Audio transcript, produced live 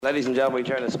Ladies and gentlemen, we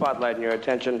turn the spotlight and your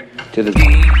attention to the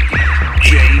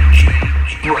DJ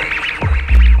Break.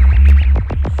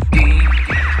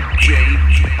 DJ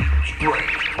Break.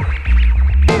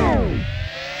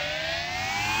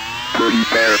 Pretty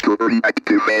fast, pretty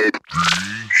activated.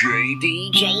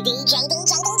 DJ.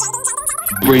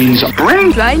 Brainz.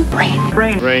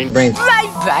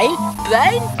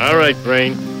 All right,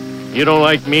 Brain. You don't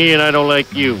like me and I don't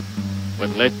like you. But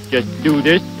let's just do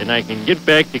this and I can get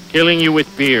back to killing you with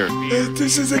beer.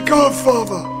 This is a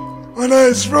Godfather. When I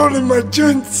was rolling my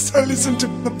joints, I listened to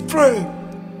the Brain.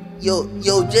 Yo,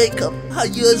 Jacob, how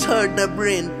yours heard the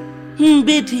Brain?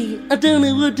 Betty, I don't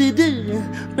know what to do.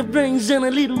 The brain's on a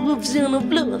little whoops on a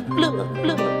blow up.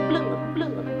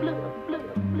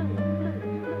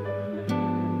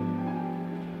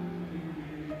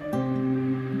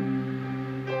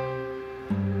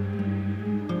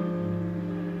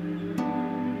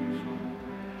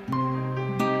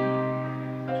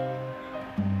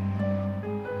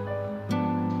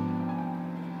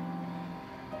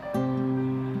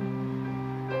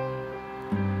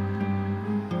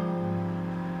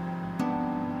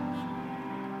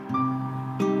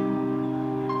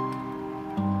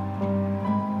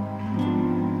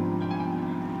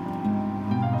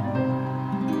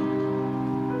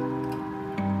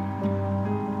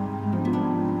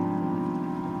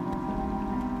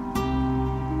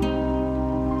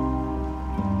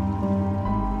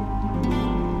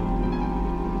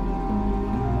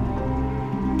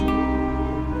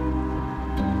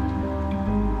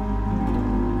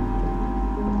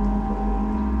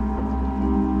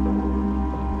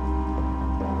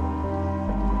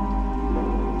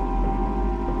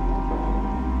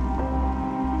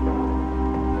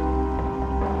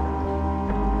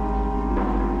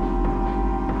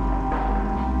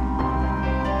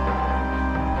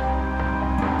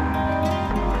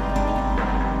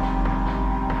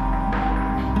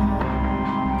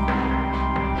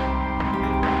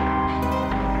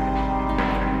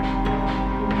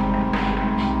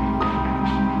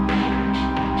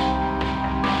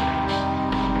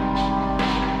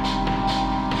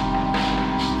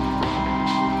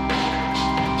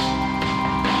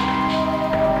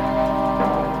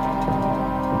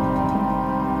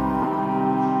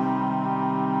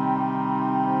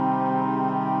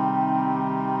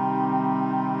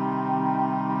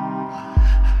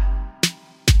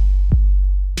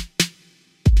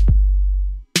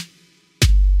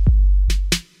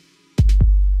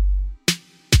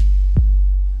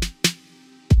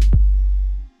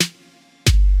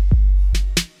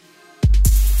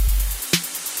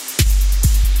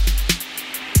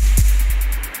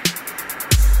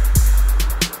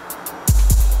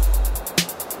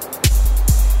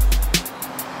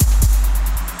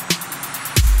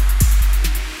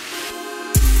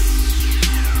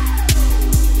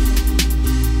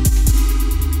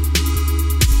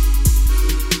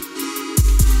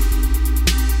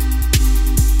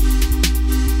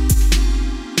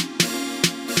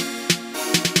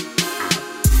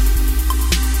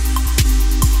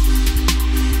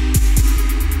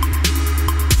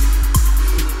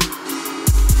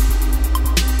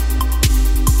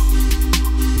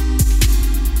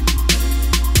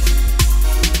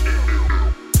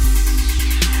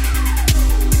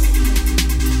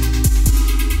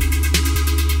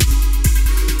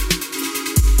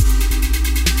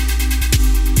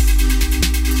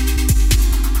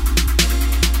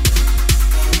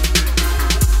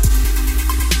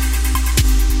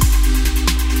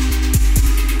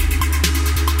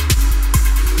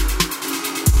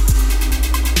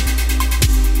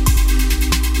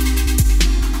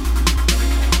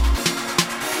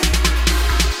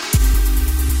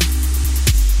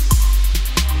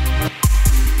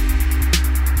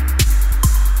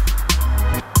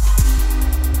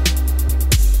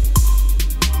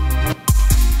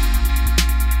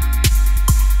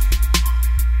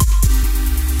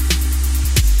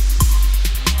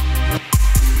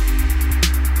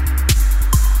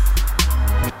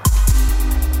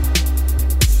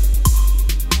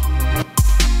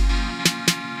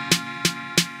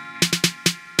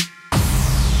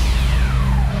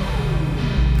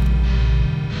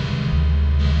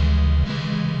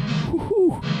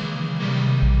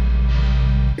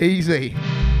 Easy.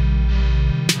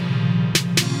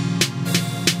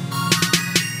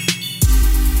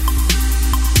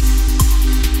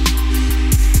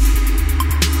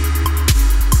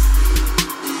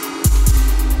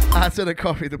 I had to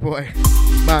coffee the boy.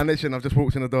 Man, listen, I've just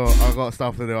walked in the door. I've got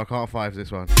stuff to do. I can't five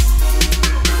this one.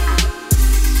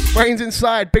 Brainz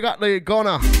inside. Big up the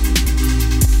goner.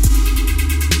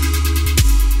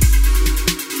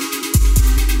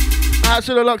 Out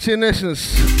to the locked in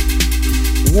listeners.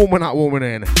 Warming up, warming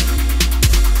in.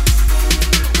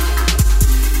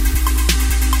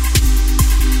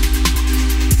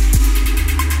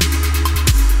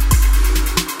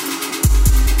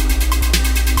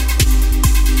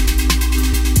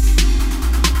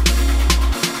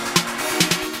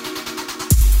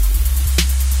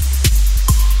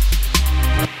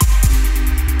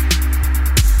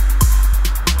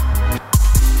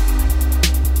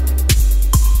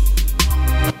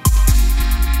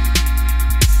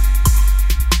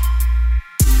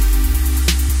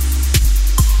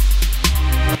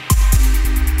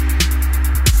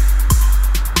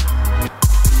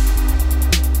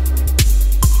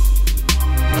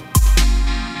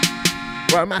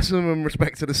 Right, maximum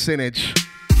respect to the Sinnage.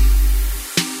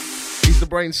 He's the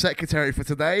Brainz secretary for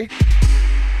today.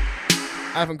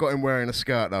 I haven't got him wearing a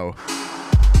skirt though.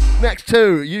 Next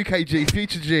two, UKG,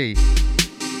 Future G.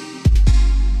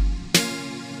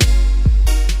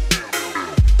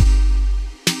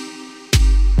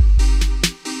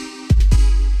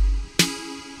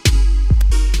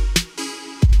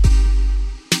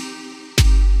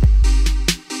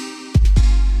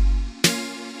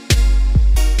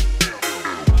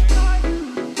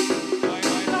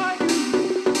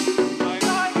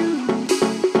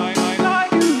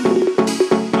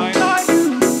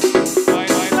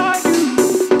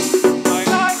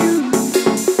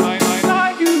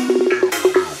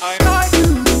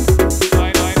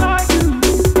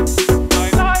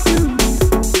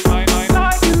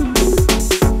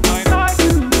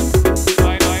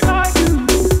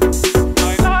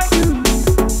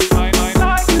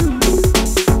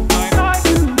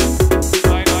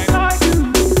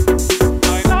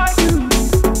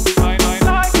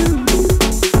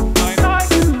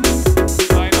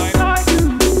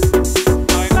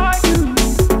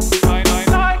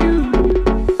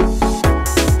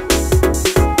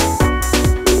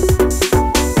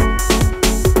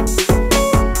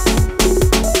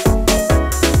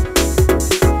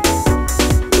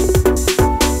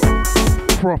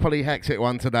 Hectic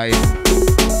one today.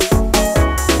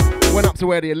 Went up to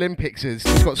where the Olympics is,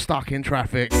 just got stuck in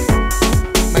traffic.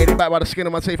 Made it back by the skin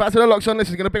of my teeth. Out to the locks on this,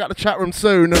 is going to pick up the chat room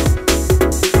soon.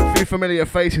 A few familiar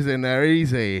faces in there,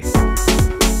 easy.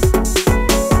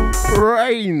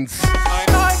 Brainz.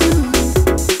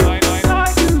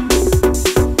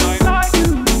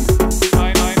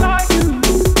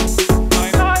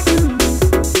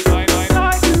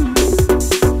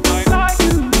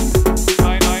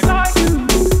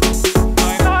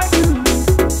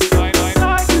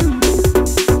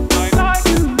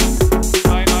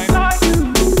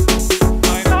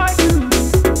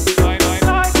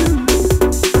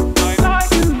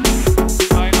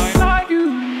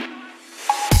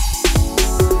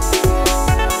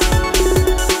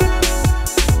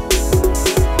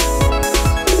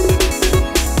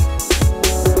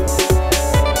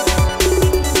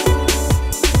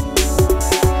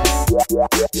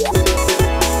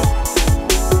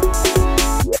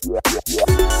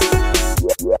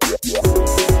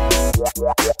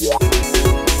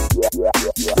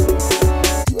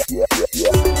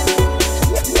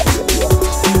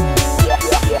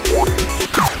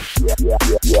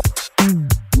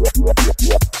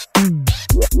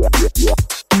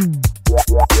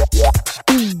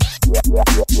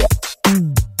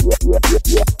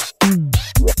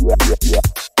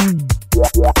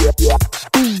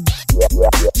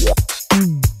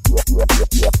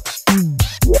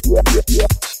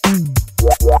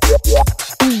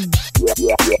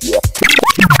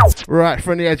 Right,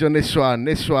 from the edge on this one,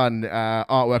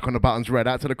 artwork on the buttons red,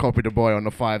 out to the copy the boy on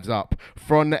the 5s up,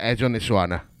 from the edge on this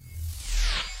one.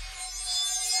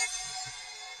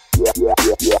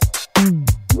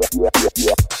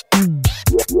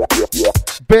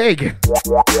 Big,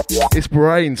 it's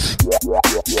Brainz.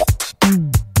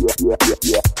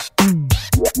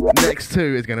 Next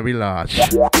two is going to be large.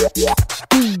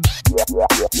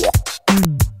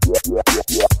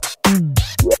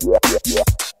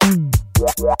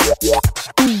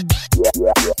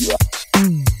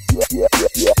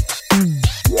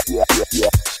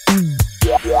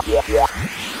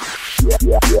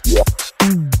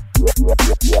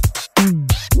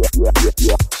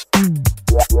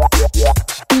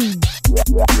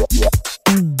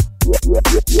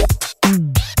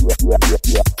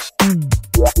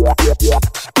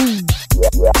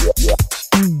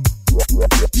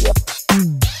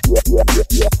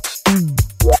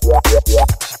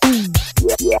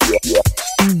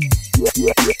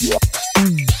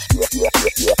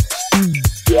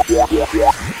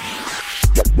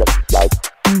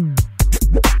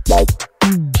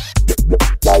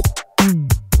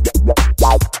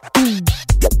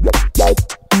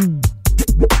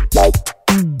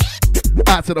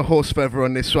 to the horse feather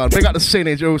on this one. Big up the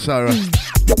Sinnage also.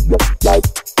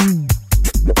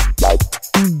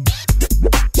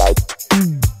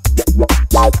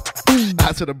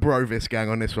 Out to the Brovis gang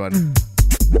on this one.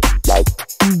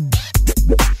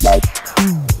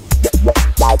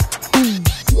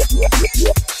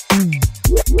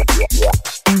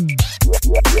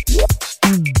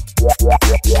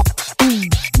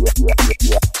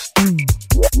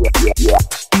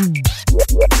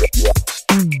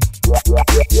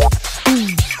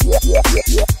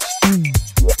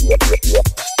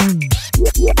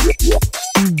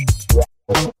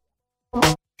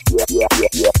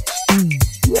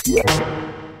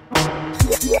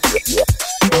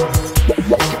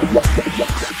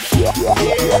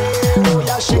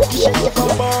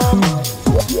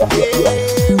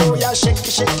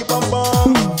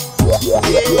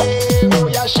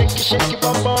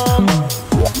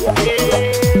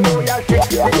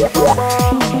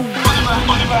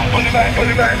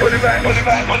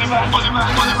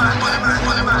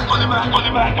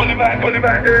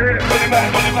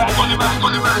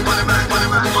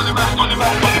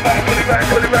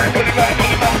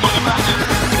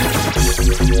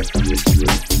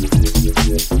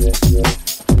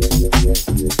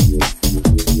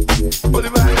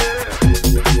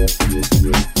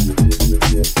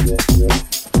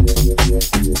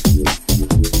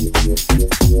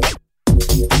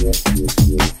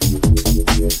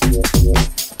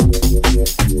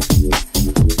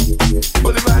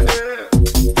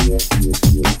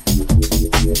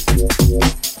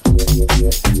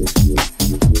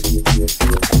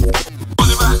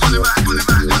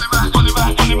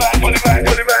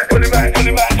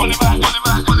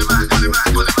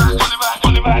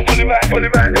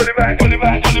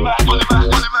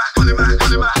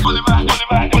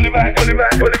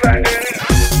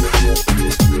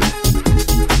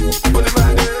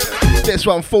 This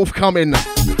one forthcoming,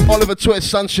 Oliver Twist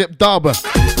Sunship Dub.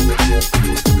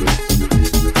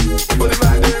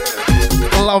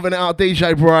 Loving it out,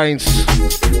 DJ Brainz.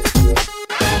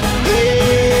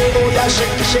 Yeah, oh yeah,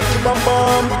 shake it, bum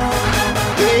bum.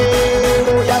 Yeah,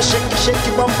 oh yeah, shake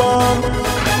it, bum bum.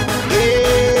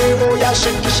 Yeah, oh yeah,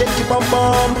 shake it, bum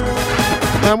bum.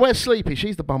 Man, where's Sleepy?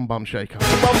 She's the bum bum shaker.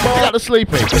 Get out the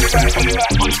Sleepy.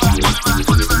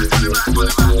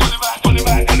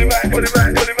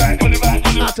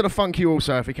 Out to the funky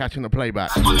also if you're catching the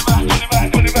playback.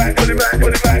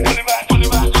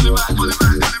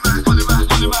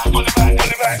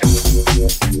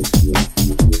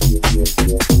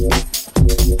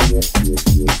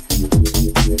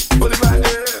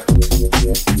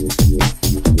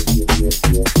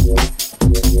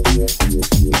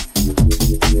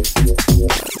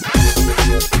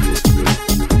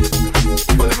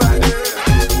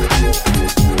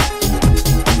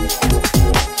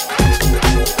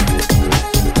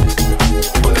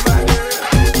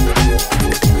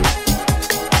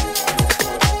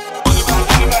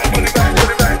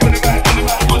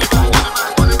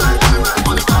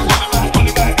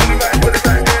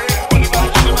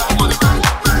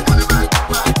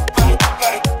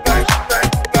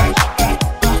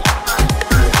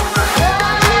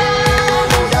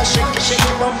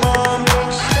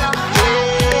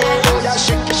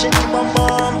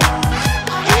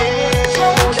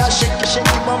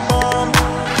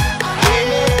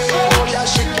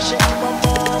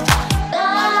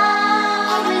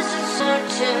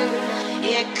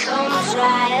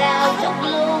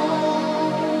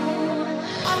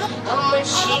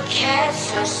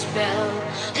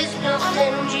 There's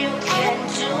nothing you can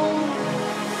do.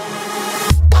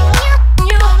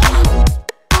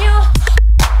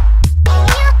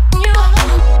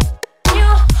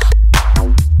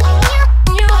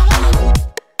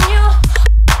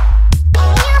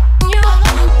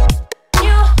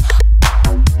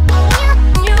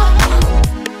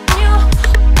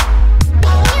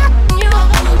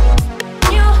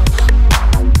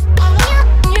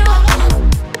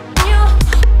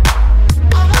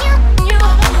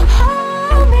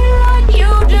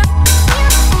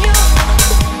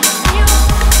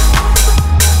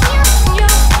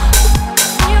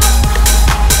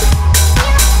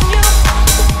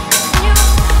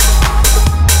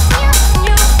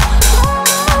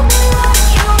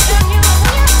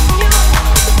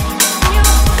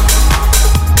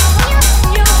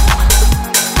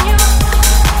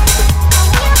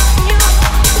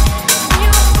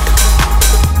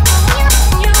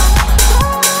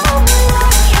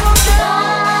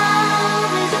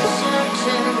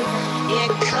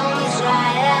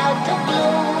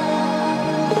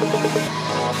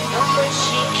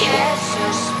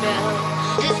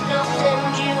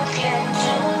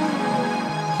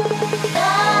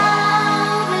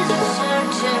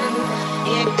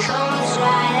 comes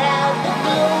right out the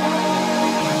blue.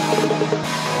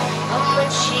 How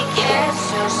much she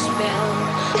casts her spell,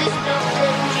 there's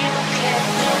nothing you can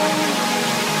do.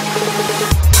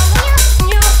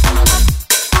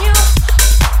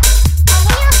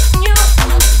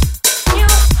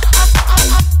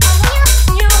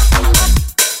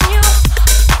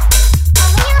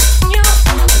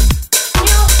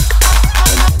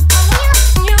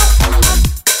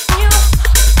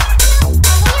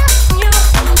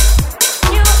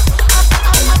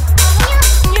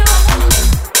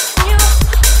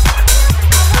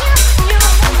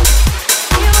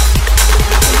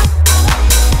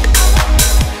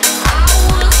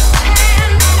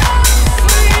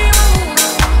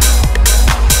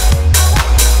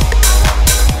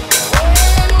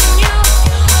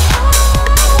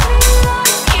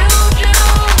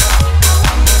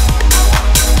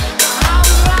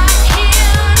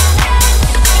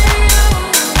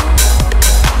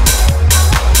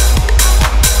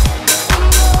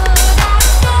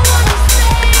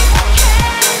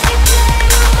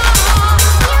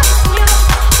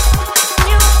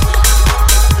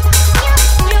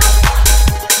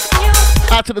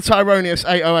 To the Tyronius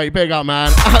 808, big up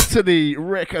man. Out to the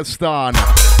Rickistan.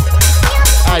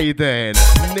 How you doing?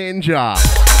 Ninja.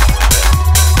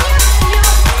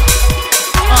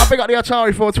 Big up the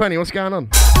Atari 420, what's going on?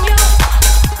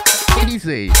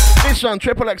 Easy. This one,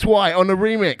 Triple XY on the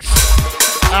remix.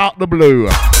 Out the blue.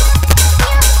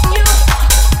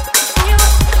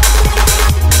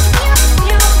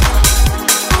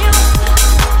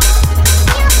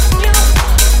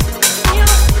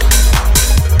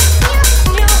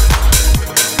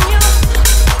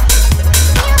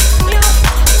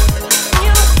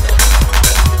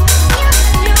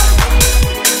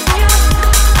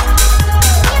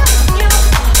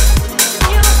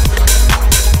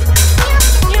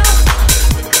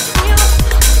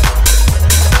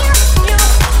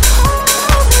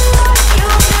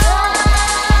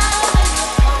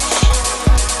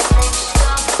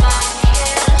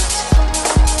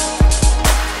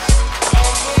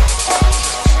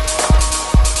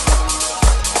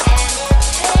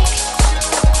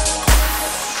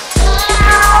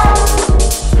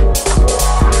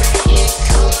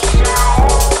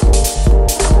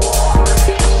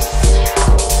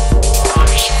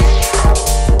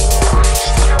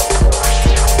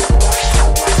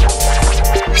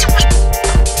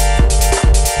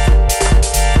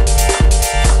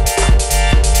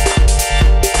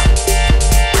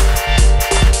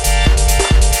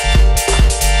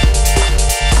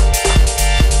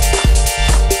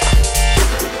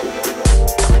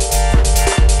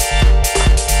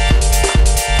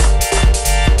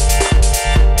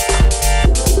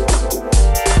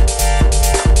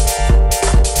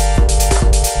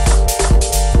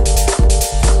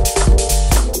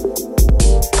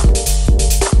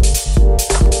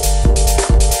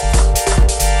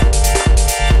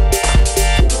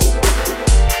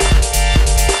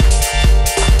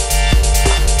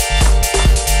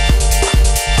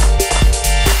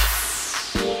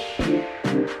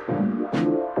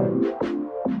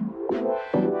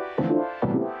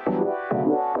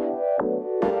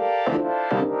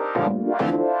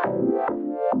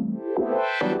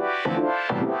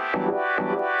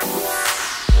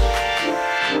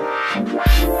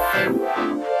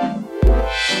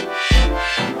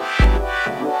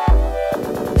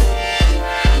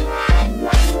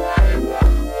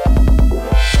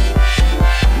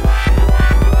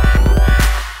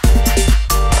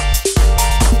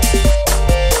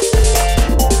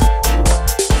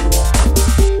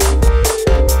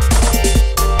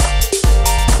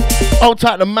 Hold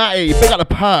tight to Matty, big up the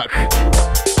perk.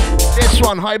 This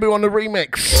one, Haibu on the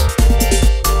remix.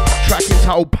 Track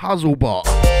entitled Puzzle Bot.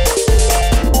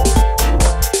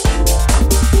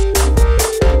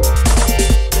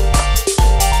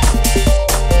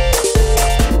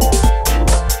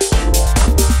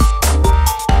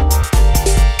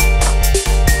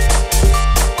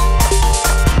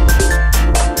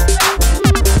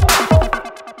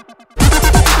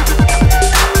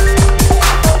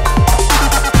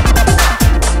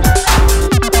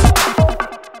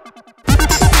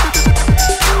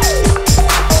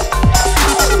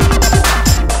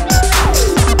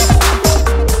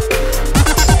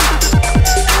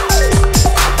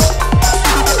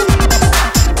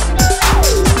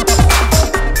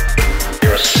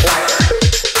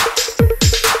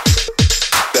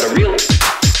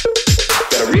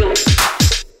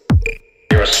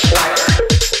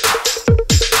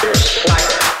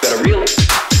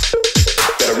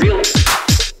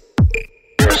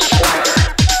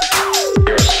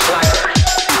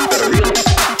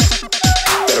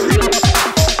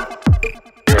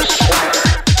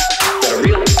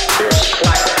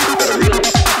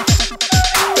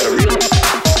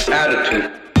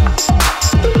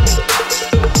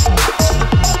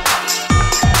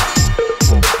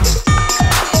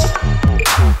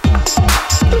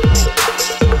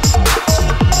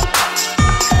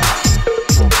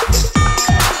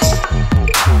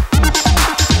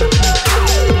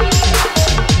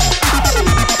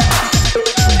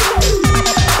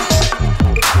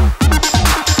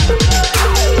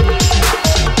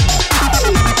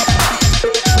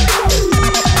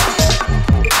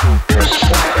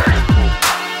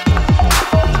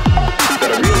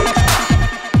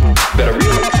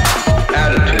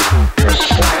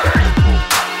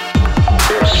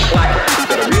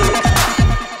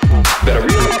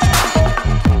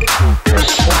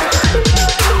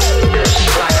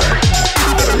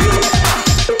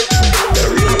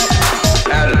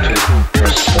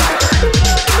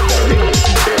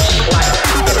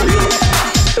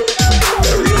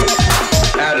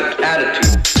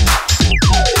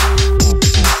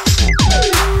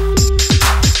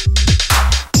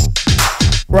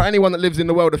 anyone that lives in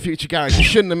the world of Future Garage, you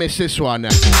shouldn't have missed this one.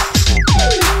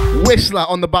 Whistler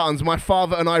on the buttons, My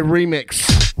Father and I remix.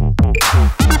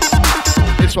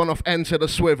 This one off Enter the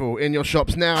Swivel, in your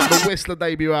shops now. The Whistler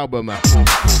debut album.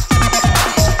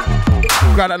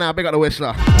 Grab that now, big up the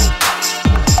Whistler.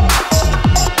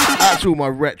 That's all my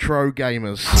retro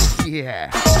gamers.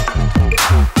 Yeah.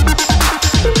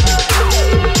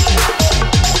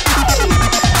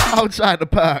 Outside the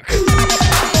perk.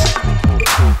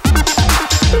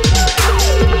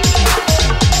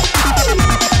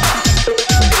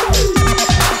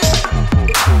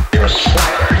 You're a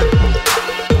slacker.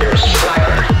 You're a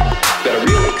slacker. Better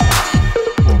really.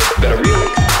 Better really.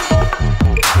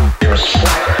 You're a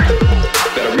slacker.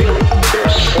 Better really. You're a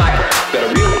slacker. Better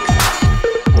really.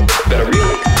 Better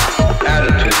really.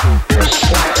 Attitude. You're a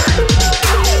slacker.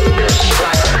 You're a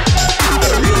slacker.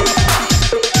 Better really.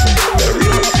 Better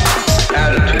really.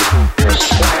 Attitude. You're a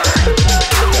slacker.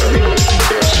 Better really.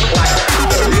 You're a slacker.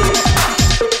 Better really.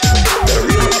 Better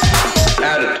really.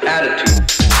 Attitude.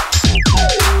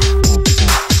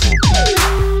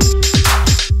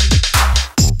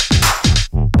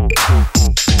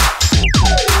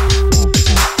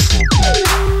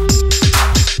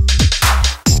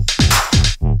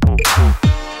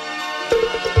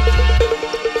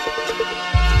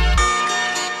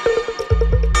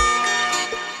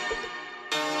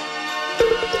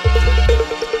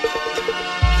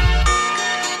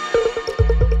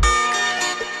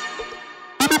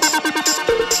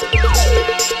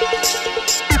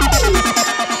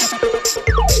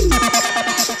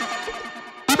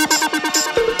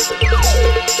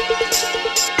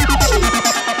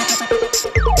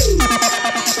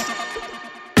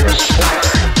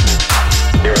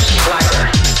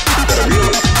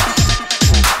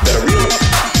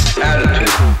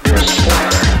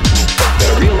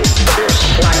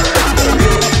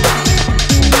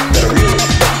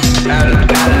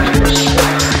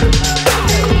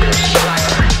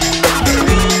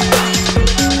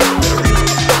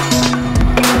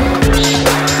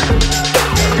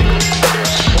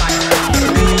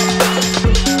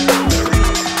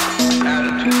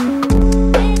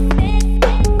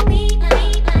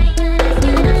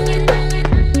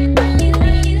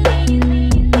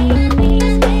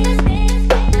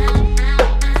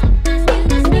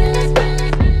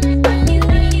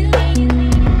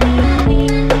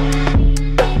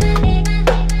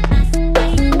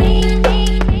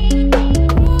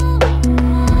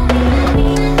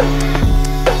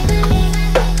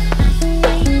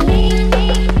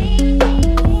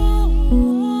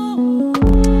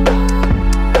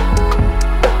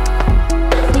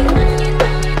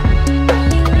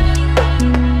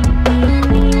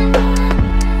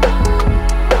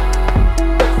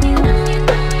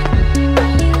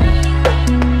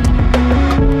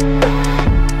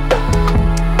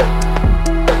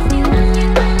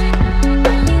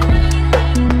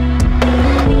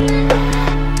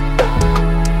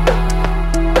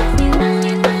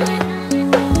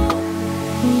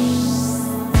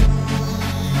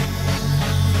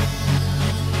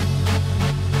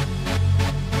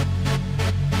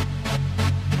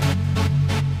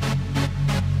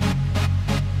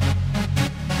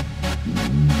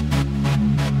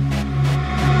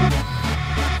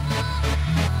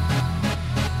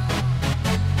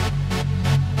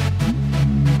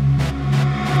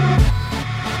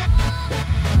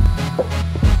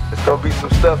 Gonna be some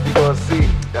stuff you're gonna see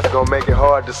that's gonna make it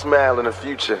hard to smile in the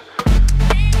future.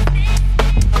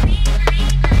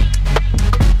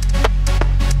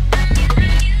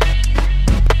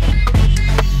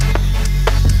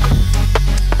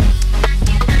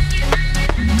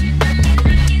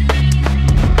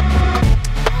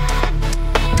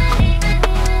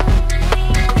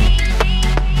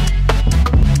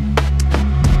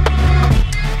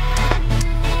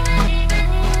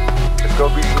 It's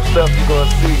gonna be some stuff you're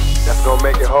gonna see that's gonna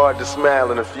make it hard to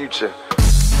smile in the future.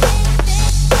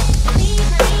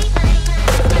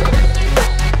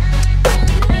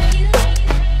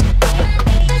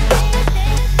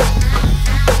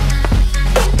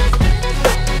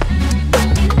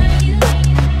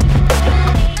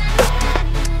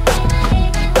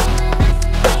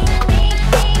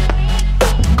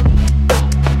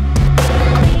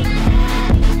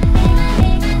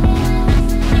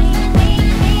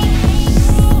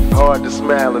 Hard to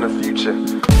smile in the future.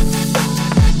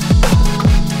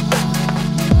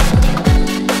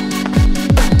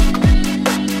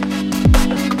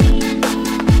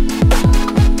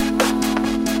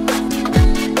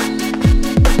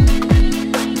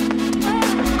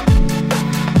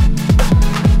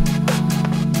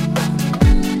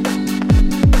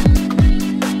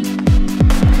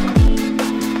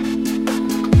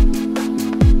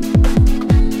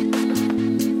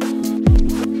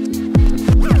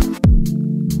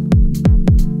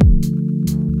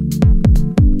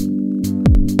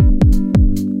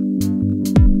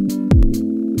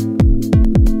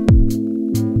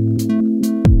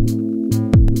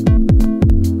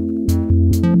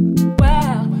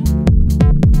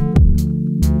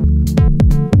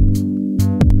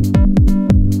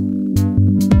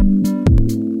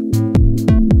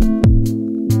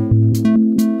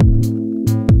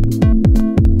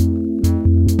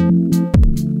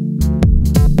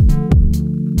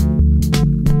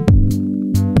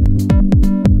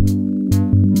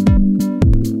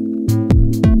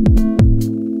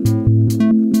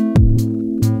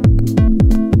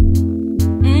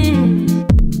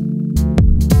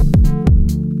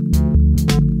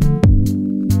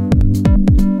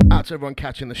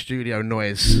 everyone catching the studio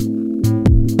noise.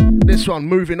 This one,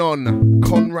 moving on.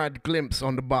 Conrad Glimpse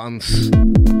on the buttons.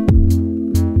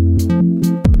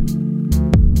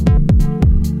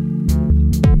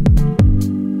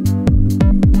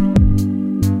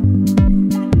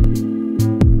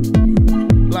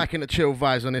 Liking the chill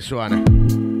vibes on this one.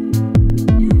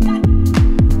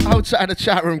 Outside the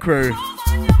chat room crew.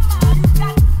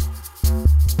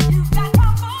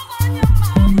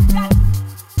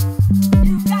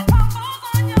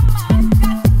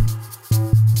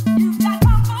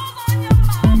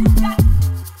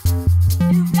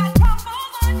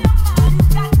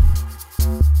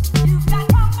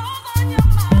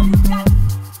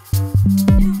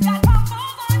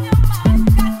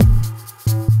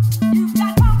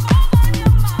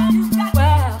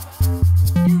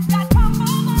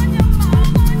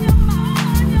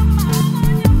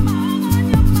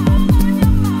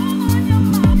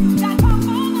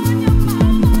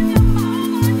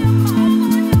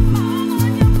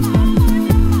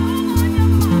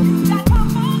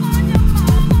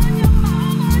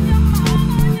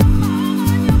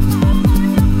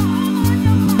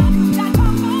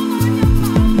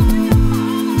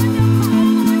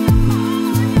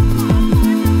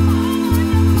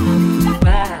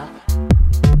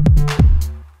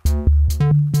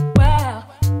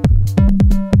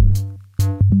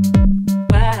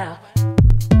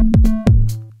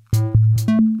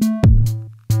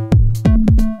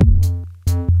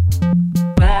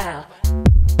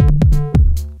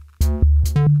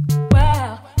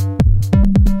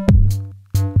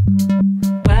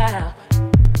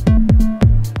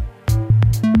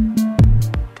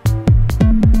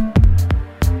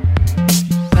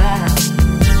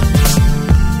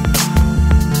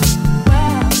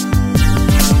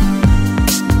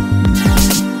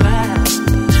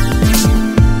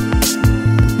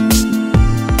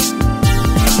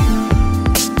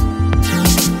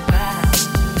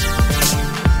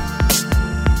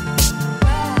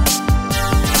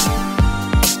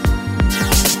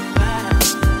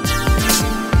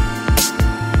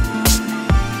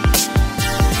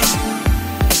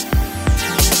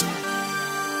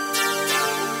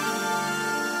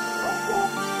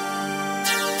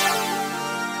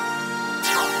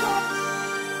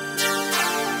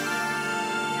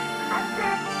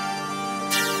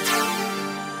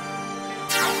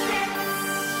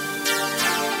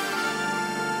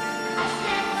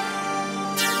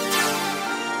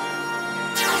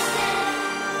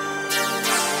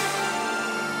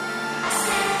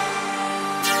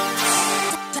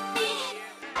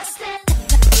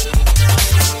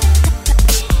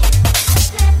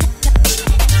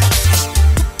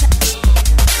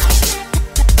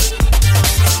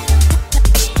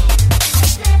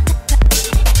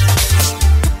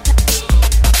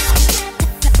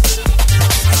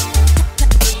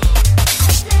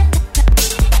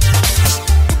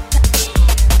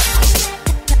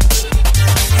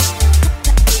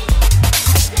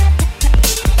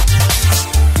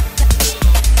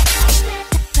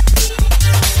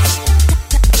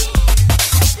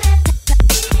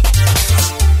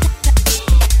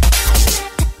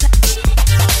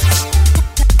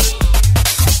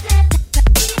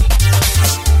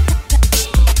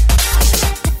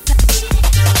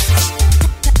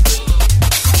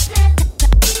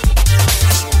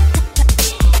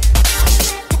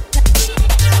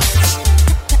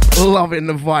 Loving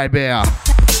the vibe here.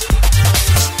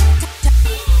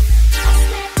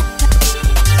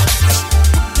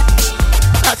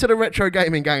 Out to the retro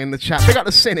gaming gang in the chat. Big up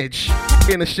the Sinnage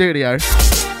in the studio.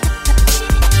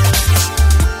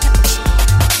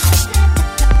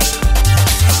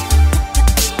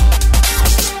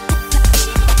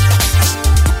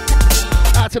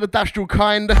 Out to the Dastral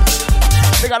Kind.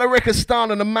 Big up the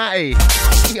Rickistan and the Matty.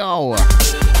 Yo.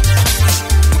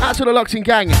 Out to the Locked-In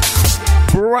gang.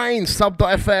 Brainz,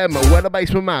 sub.fm, where the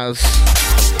basement matters.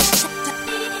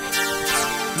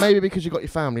 Maybe because you got your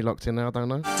family locked in there, I don't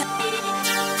know.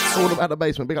 All about the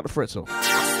basement, big up the Fritzl.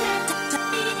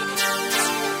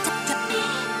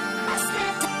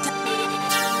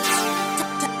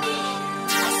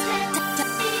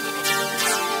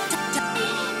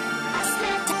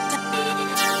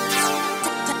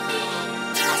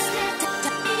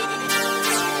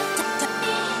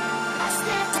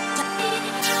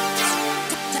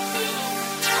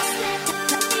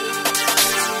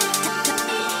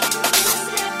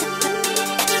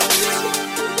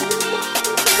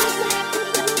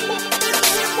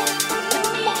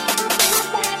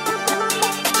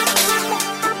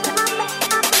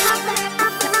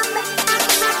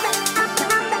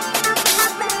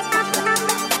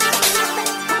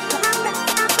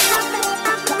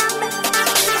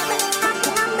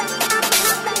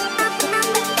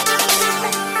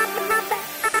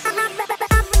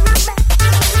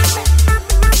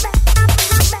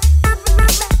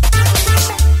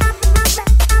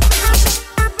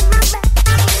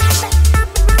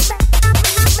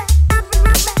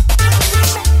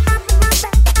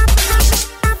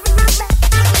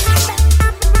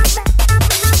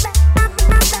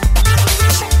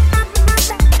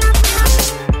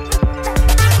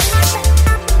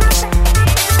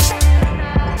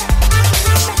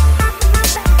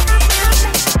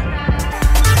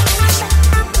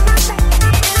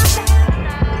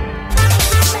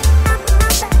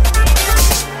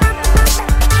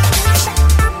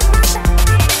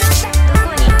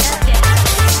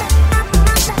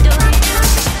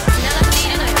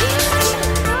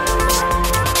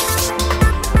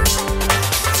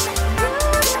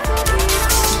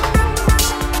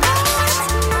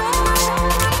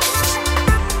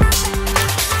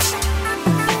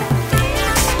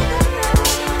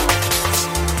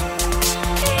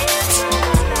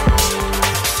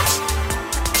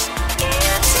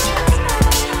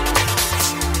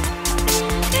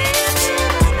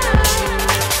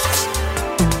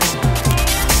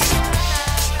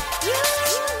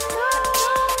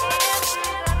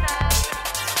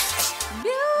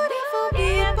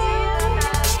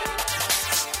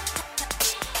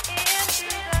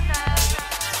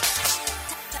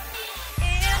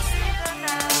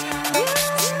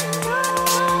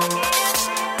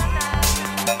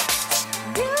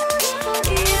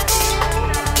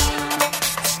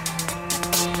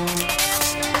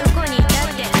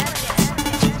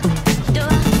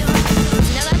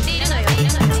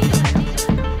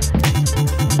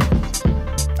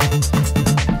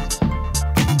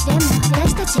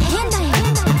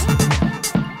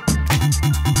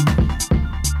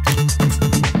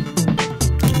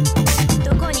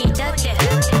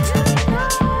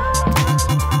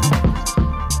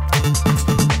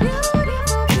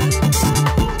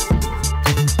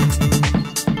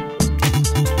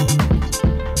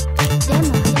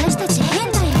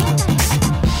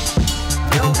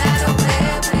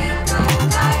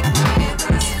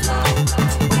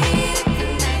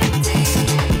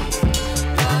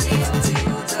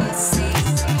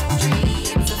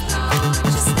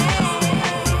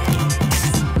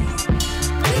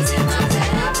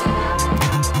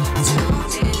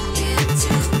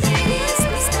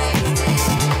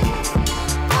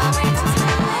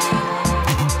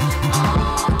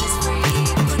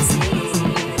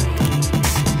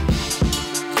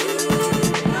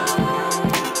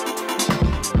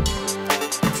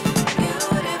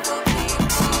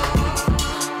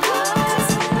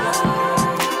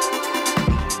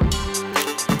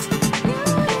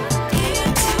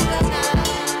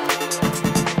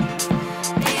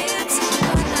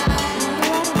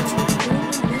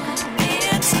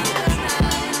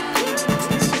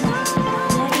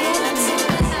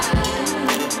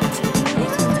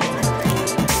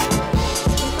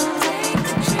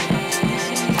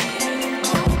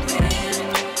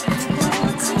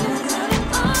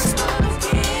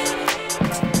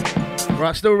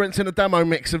 Right, still rinsing the demo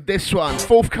mix of this one.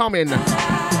 Forthcoming,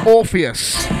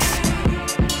 Orpheus.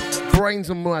 Brainz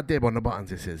and Muad'Dib on the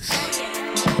buttons, this is.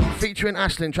 Featuring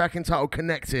Ashlyn, track entitled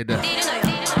Connected. Need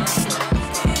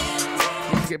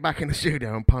to get back in the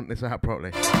studio and punt this out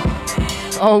properly.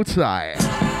 Hold tight.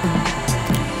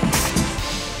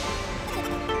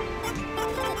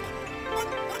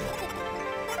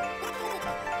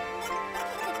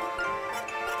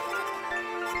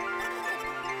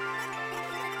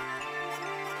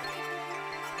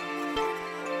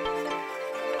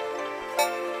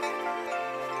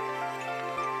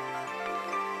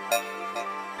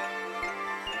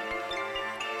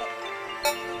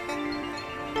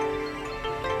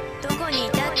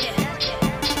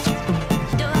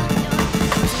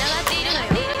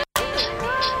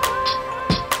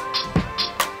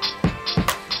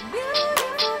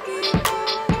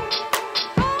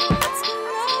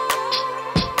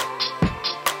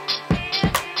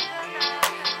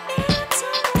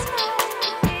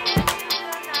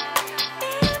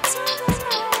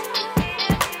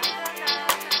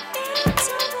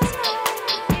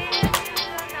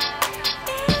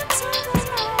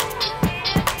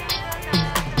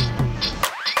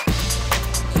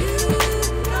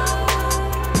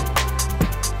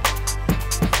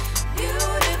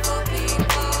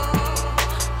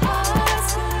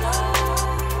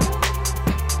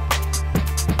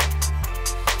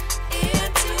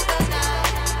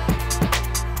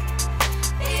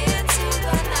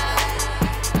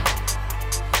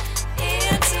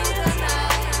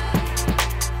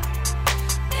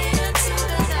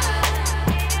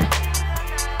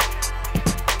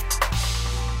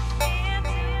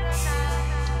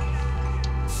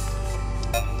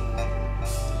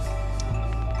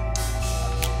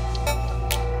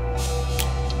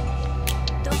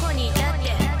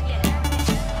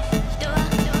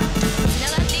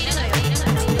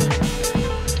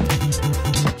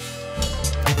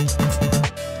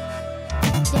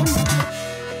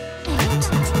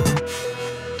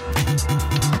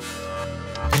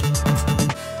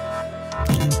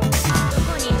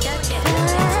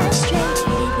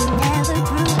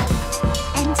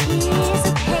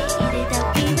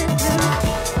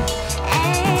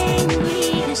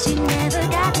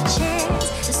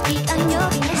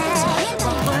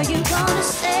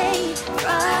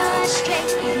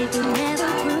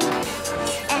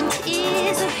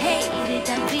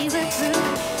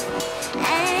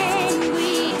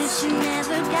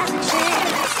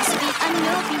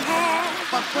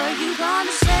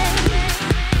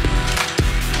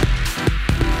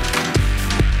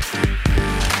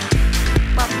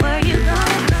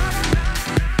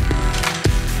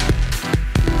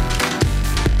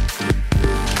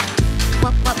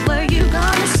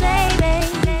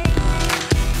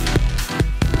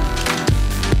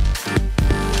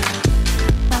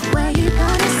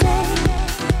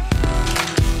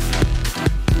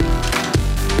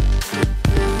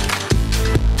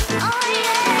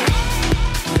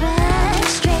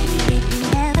 'Cause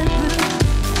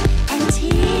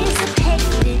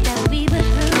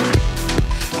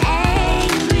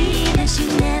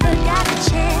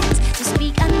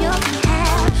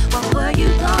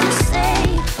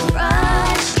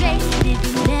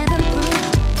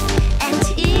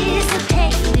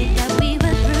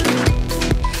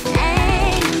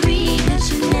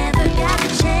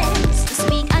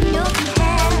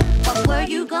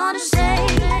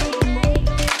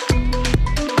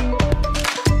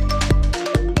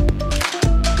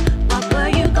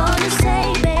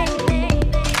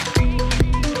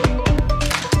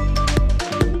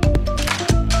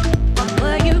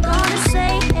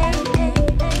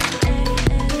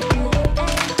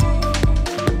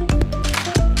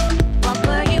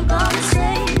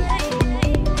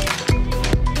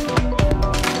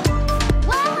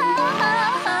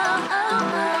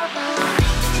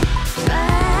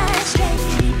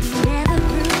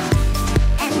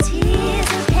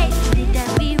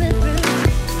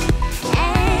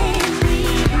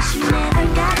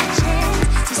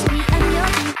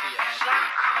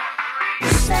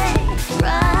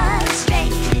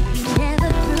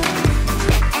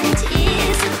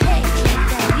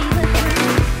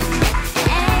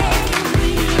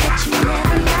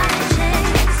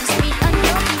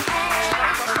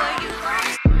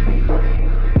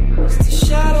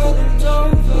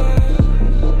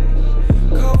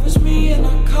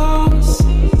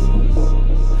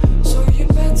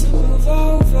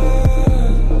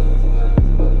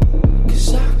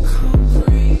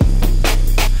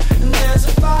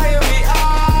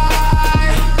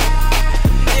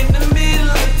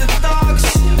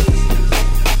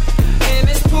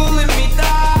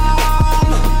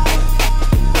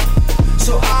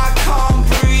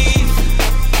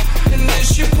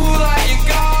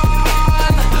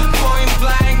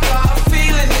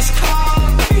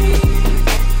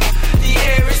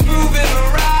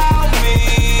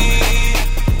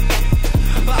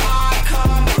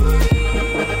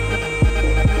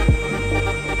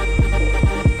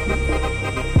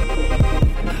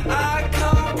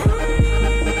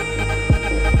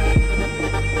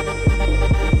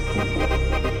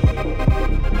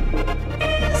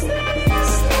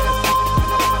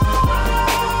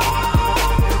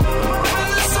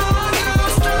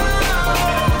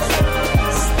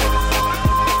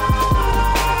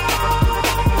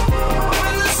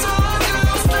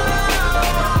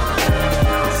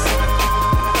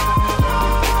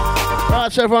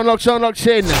out to everyone locked on, locked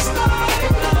in.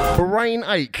 Brain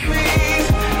ache.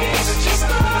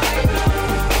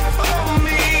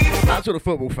 Out to the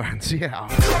football fans, yeah.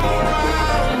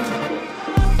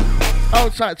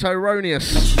 Old tight to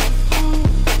Erroneous.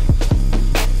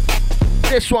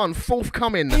 This one,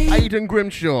 forthcoming, Aidan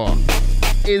Grimshaw.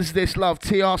 Is This Love,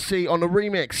 TRC on the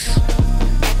remix.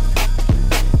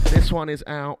 This one is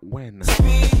out when? This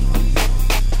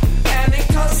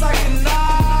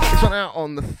one out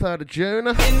on the 3rd of June.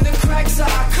 Loving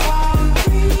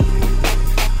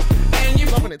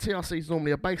it, TRC's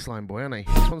normally a bassline boy, isn't he?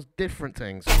 This one's different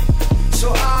things.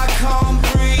 So I can't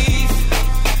breathe,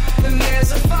 and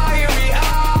there's a fiery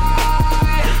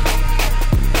eye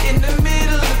in the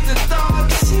middle of the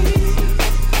dark sea,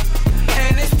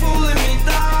 and it's pulling me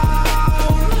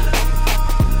down.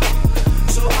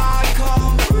 So I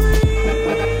can't breathe.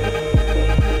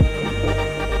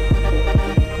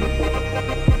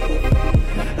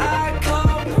 I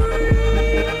can't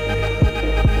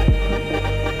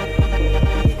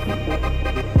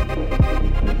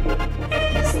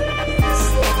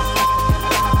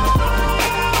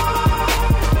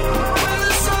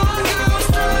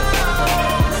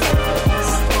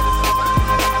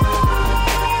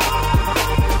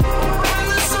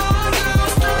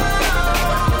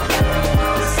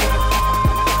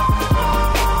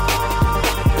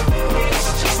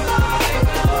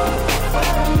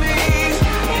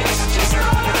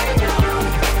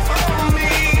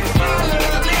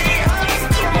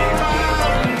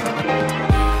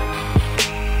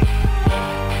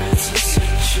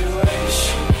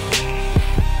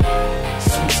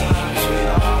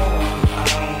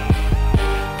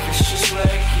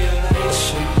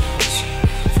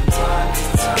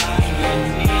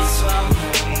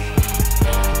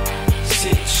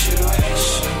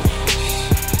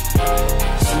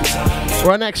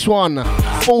Right, next one,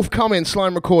 forthcoming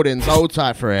Slime Recordings. Hold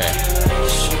tight for it.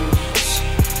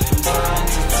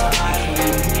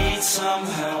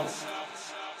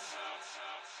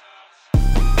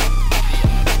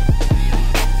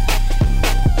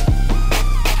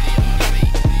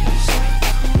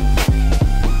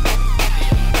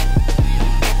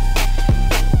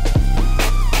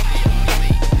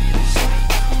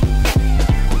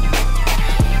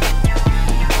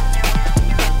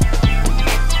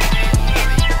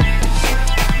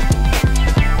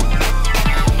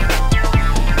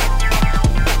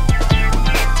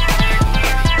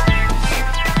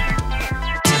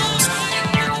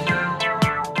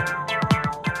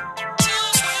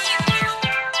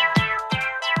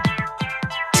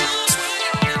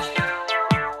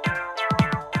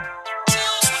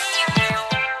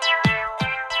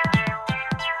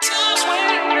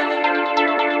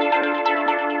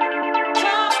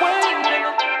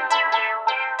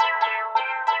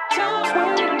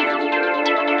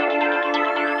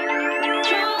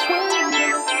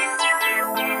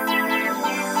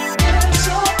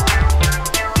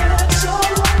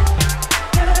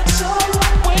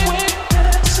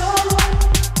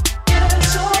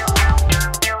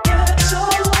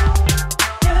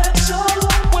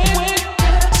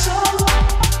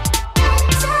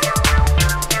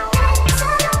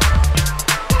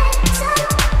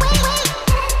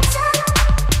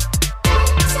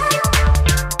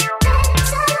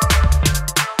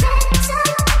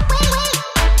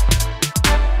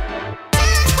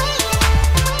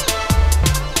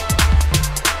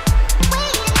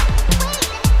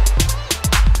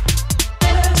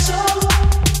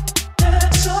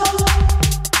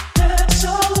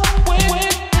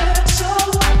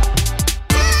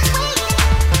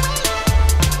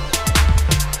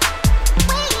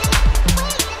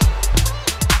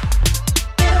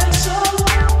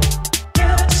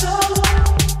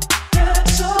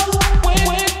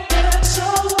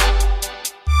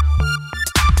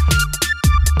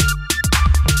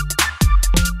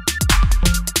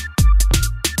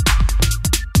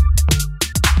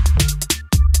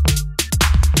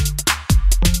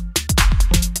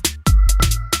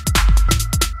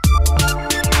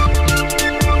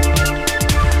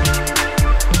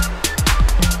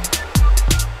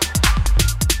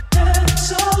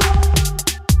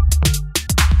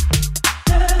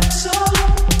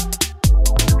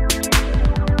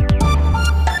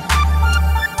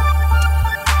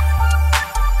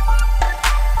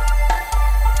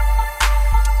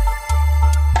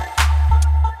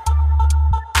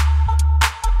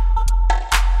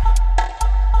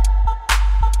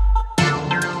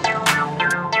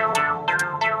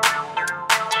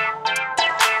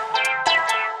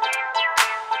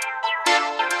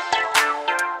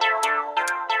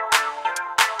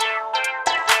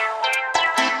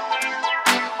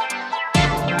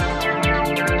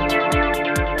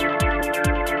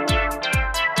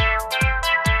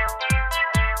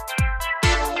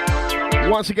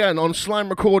 once again on Slime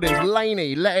Recordings,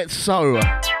 Laney, Let It So.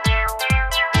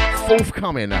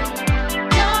 Forthcoming. Tell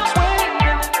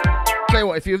you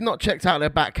what, if you've not checked out their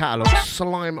back catalogue,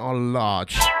 Slime are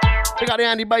large. We got the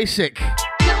Andy Basic.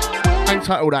 Hang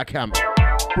tight, all that camp.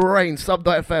 Brainz,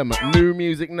 sub.fm, new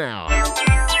music now.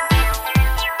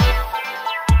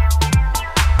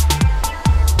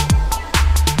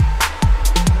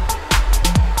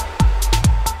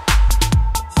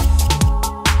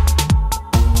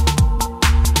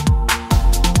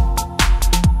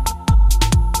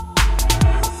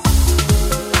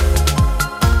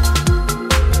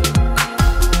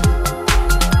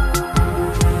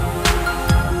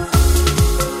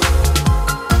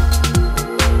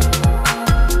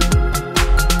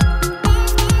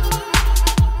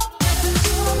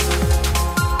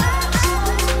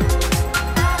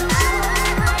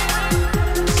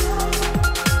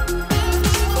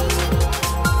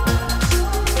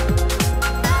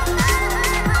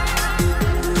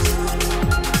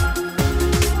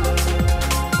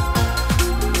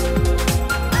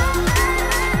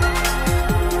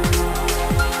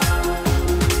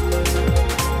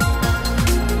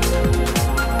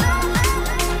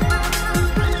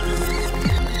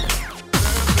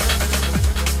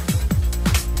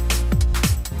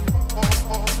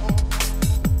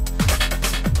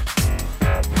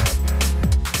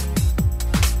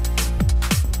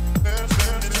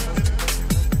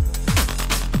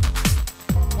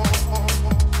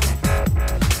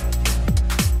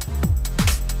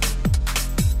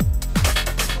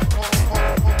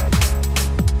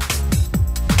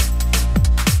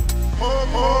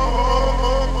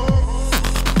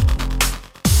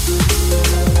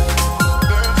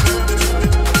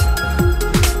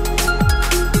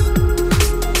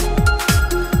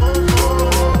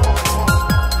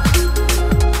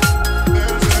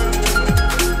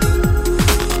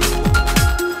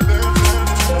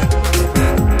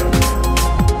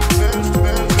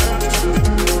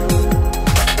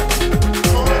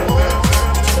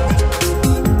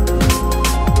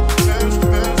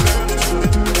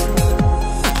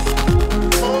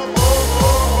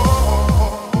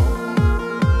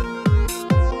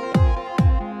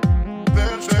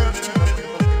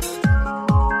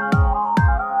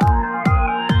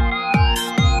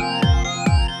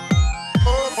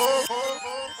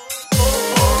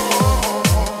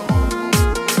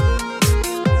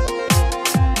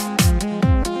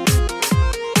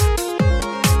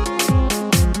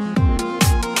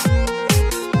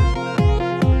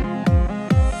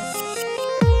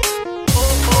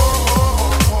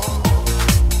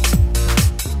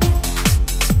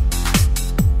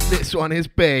 This one is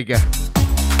big. Out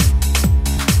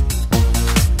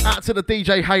to the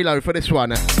DJ Halo for this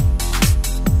one. Ain't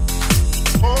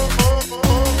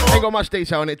got much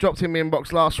detail on it, dropped in my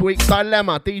inbox last week.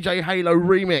 Dilemma, DJ Halo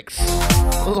remix.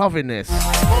 Loving this.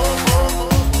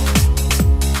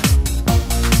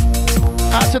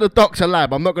 Out to the Dr.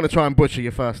 Lab, I'm not going to try and butcher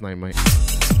your first name, mate.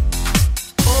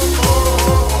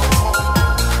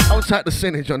 I'll take the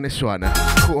signage on this one.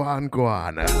 Guan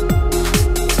Guan.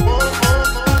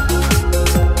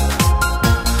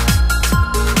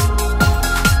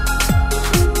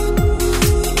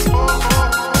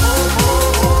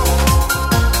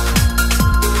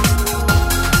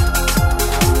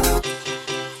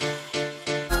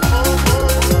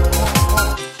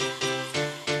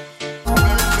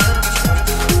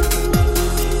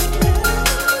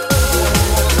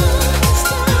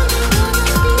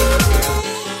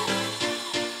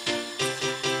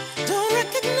 Don't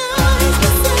recognize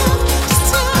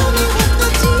myself.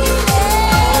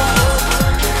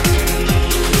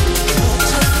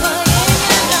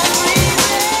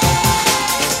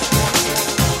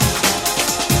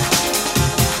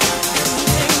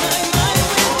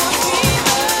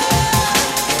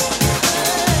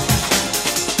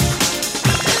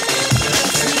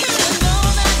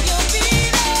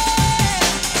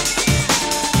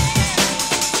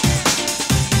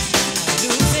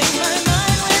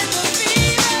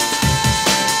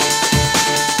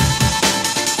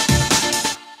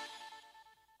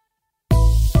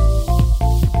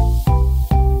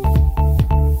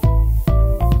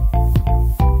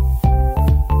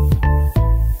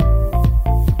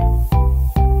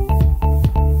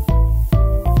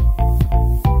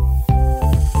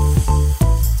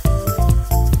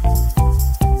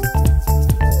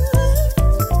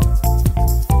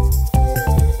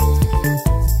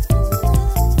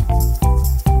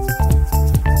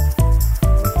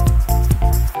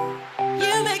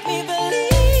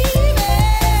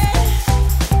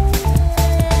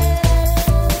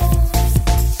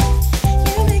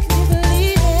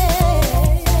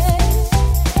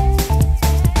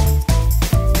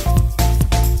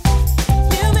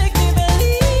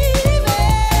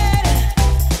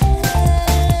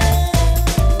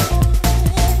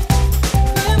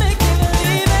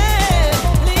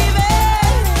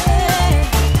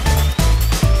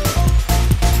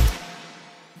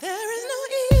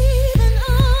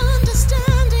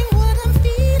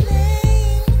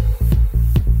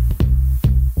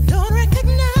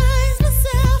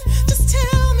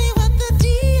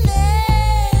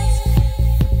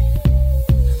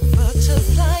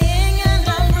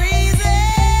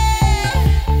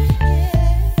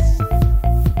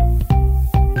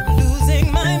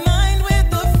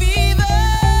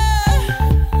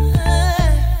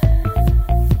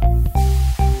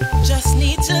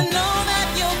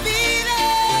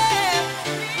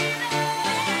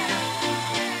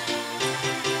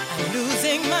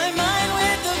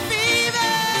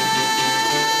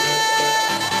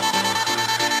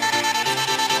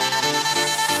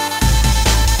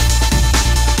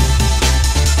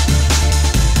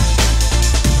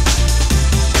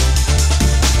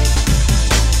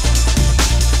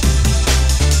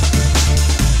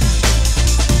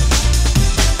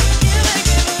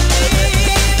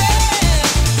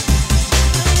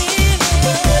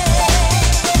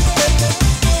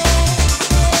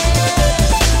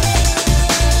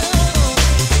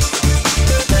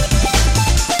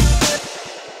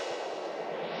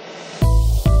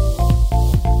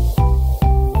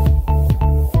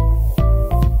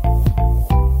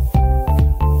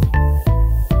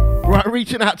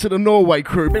 Reaching out to the Norway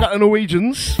crew. Big up the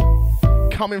Norwegians.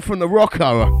 Coming from the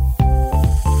Rocco.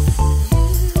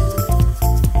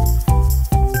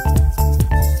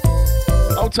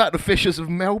 I'll take the Fishers of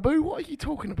Melbu. What are you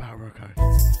talking about, Rocco?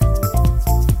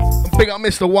 And big up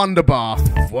Mr. Wonderbar.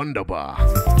 Wonderbar.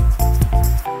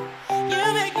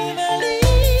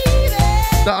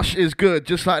 Dush is good,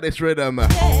 just like this rhythm.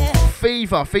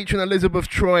 Fever featuring Elizabeth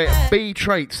Troy. B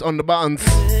Traits on the buttons.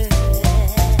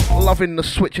 Loving the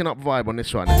switching up vibe on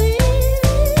this one.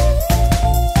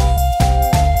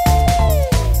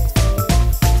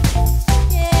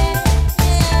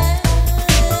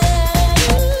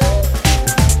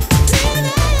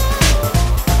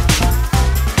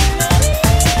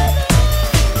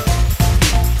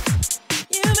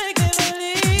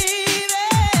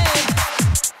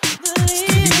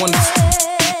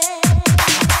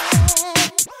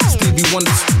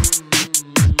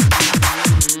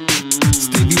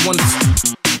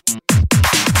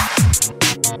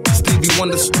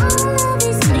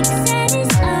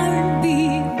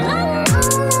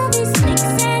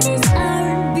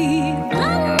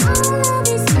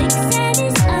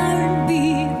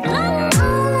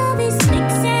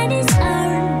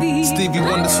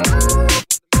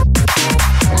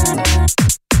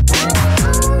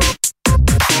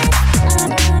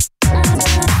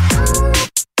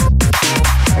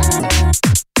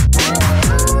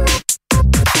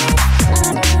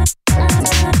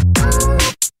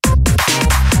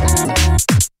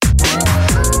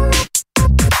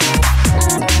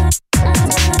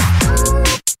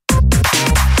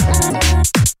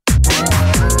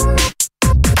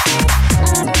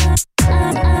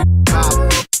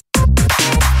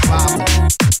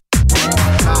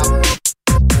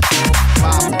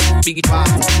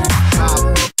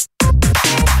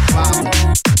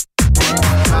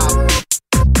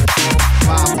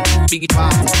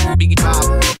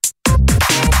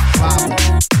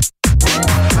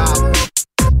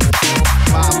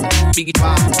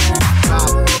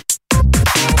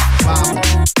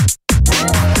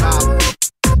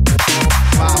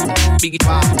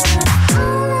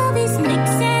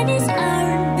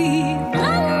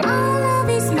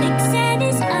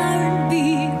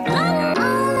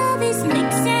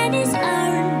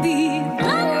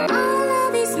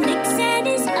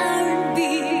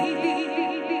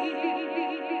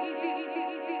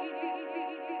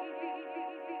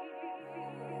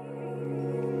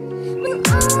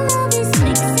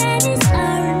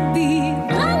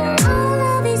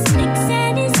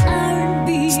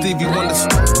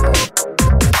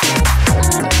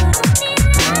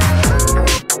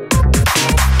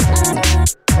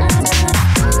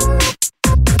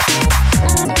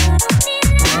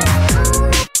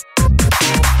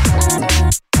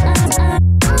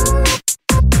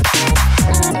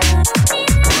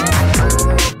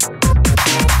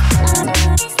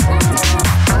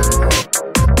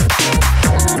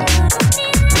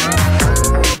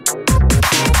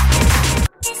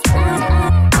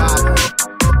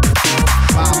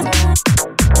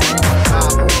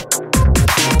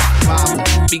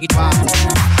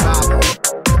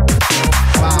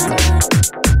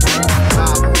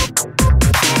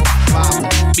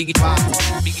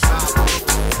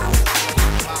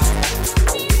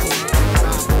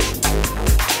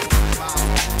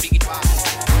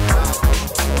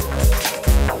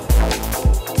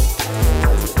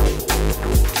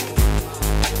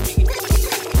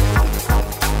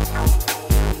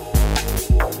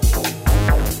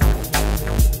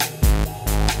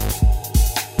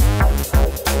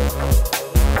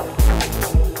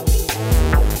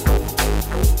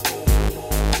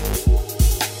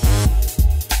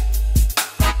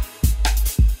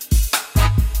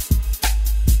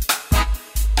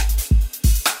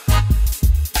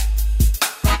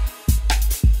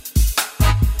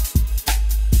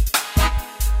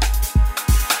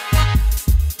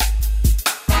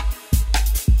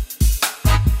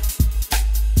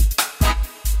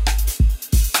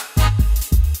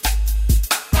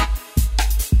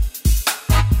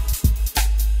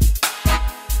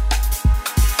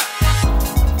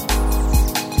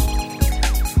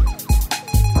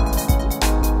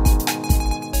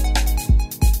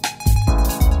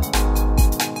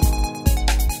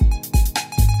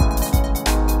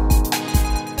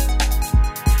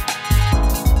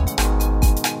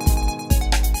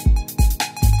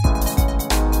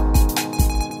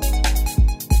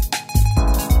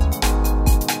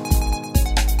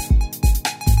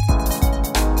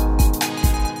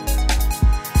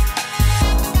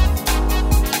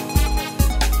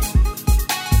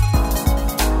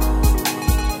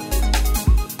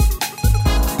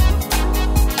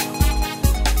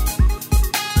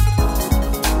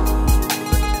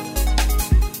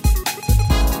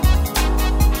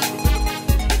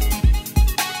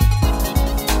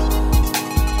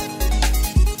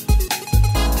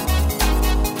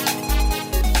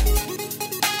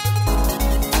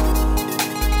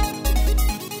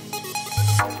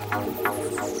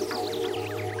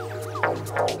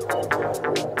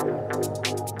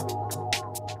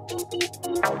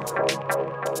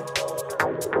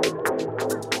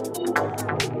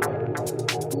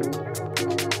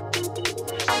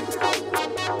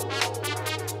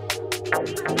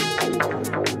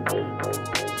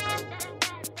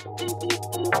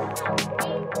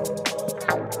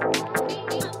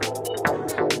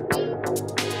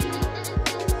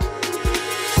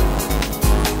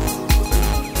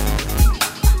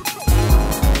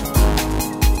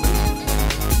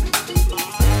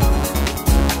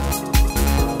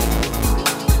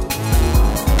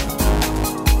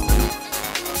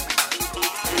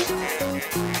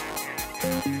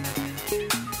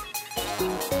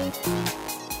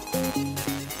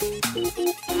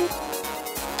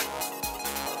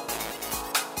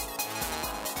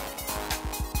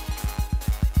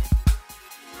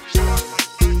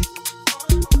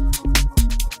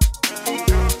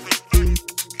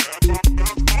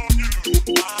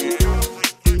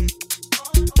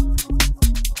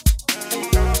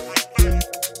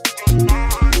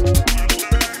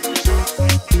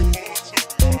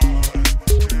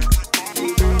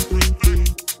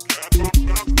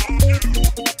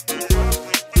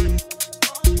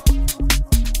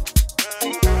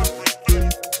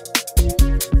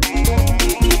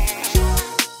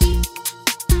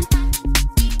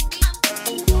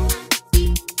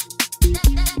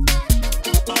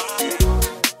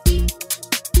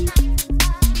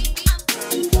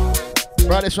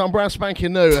 This one, brand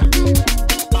spanking new.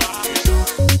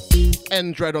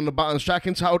 End Dread on the buttons, track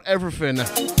entitled Everything.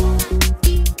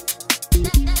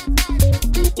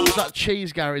 It's like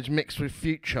Cheese Garage mixed with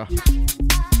Future.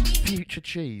 Future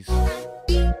Cheese.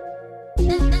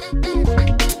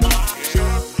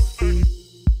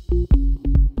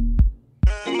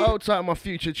 Hold tight, my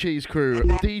Future Cheese crew.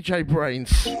 DJ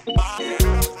Brainz.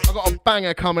 I've got a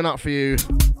banger coming up for you.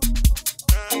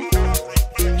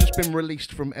 Been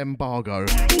released from embargo.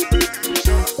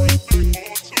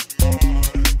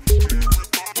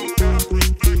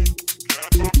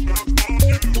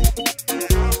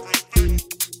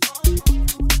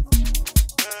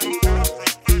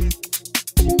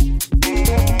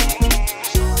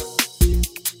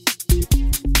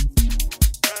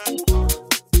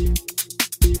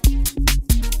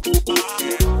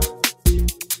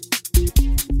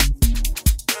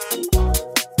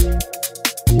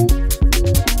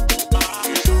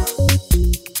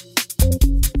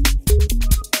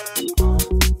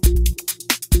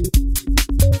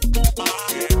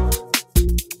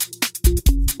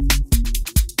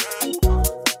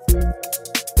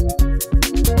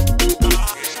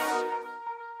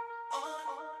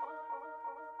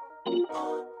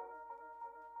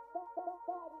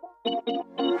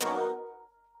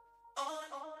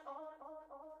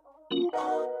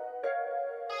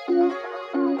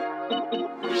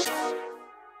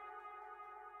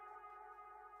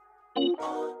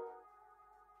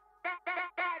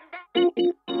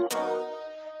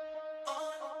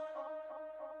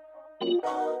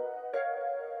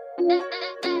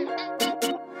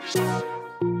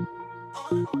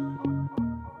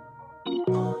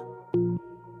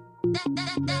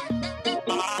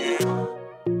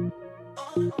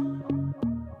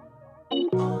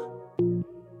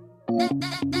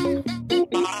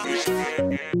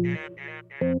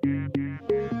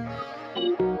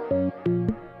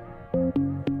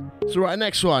 So right,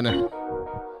 next one,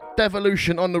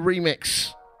 Devolution on the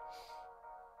remix.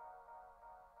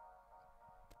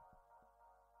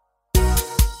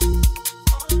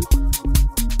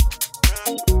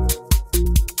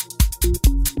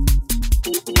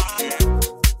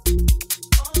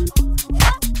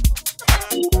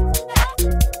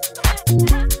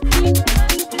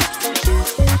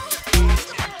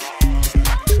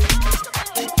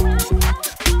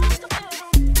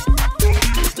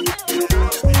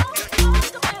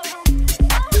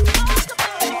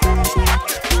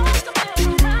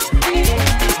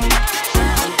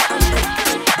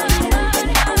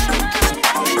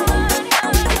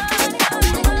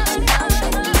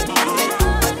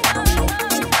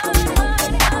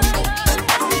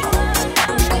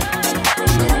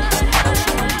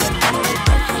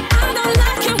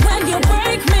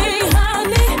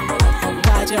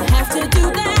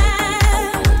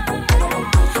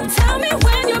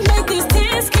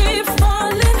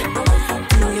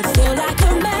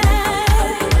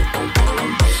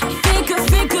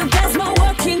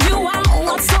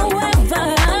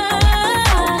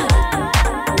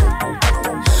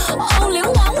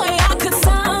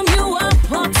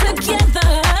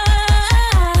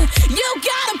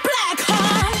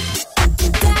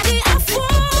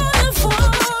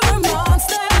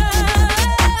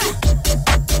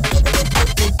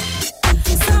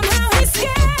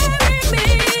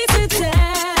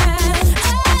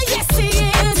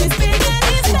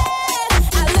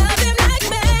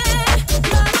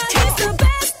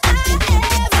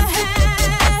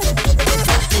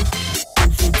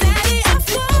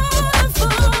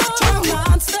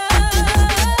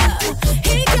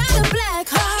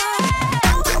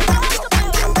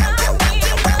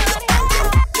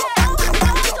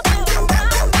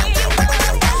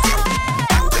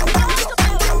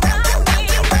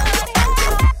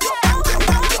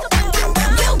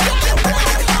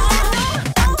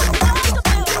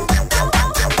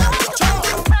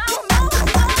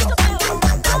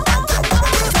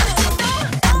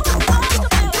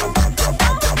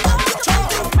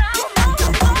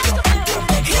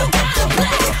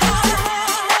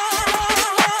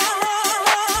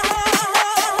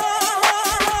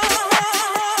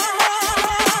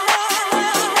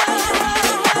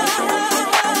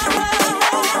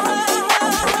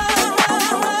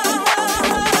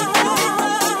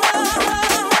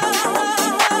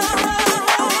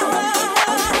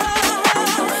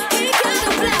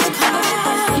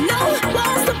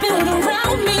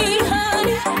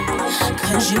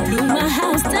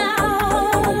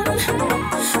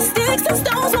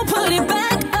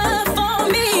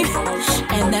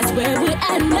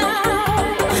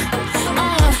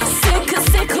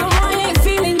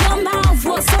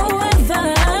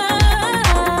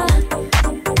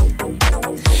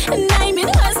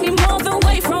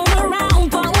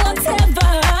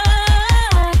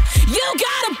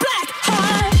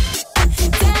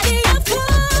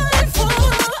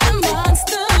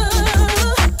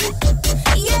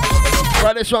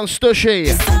 this one, Stushy.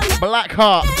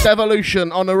 Blackheart,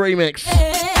 Devolution on the remix.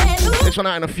 This one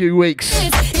out in a few weeks.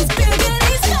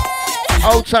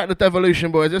 Old track, the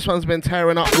Devolution boys. This one's been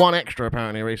tearing up One Extra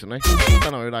apparently recently.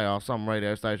 Don't know who they are, some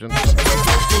radio station.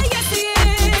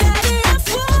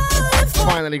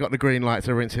 Finally got the green light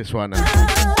to rinse this one now.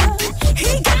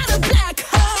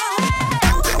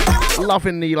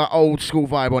 Loving the like old school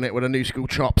vibe on it with the new school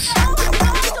chops.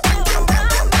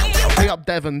 Big up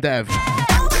Dev and Dev.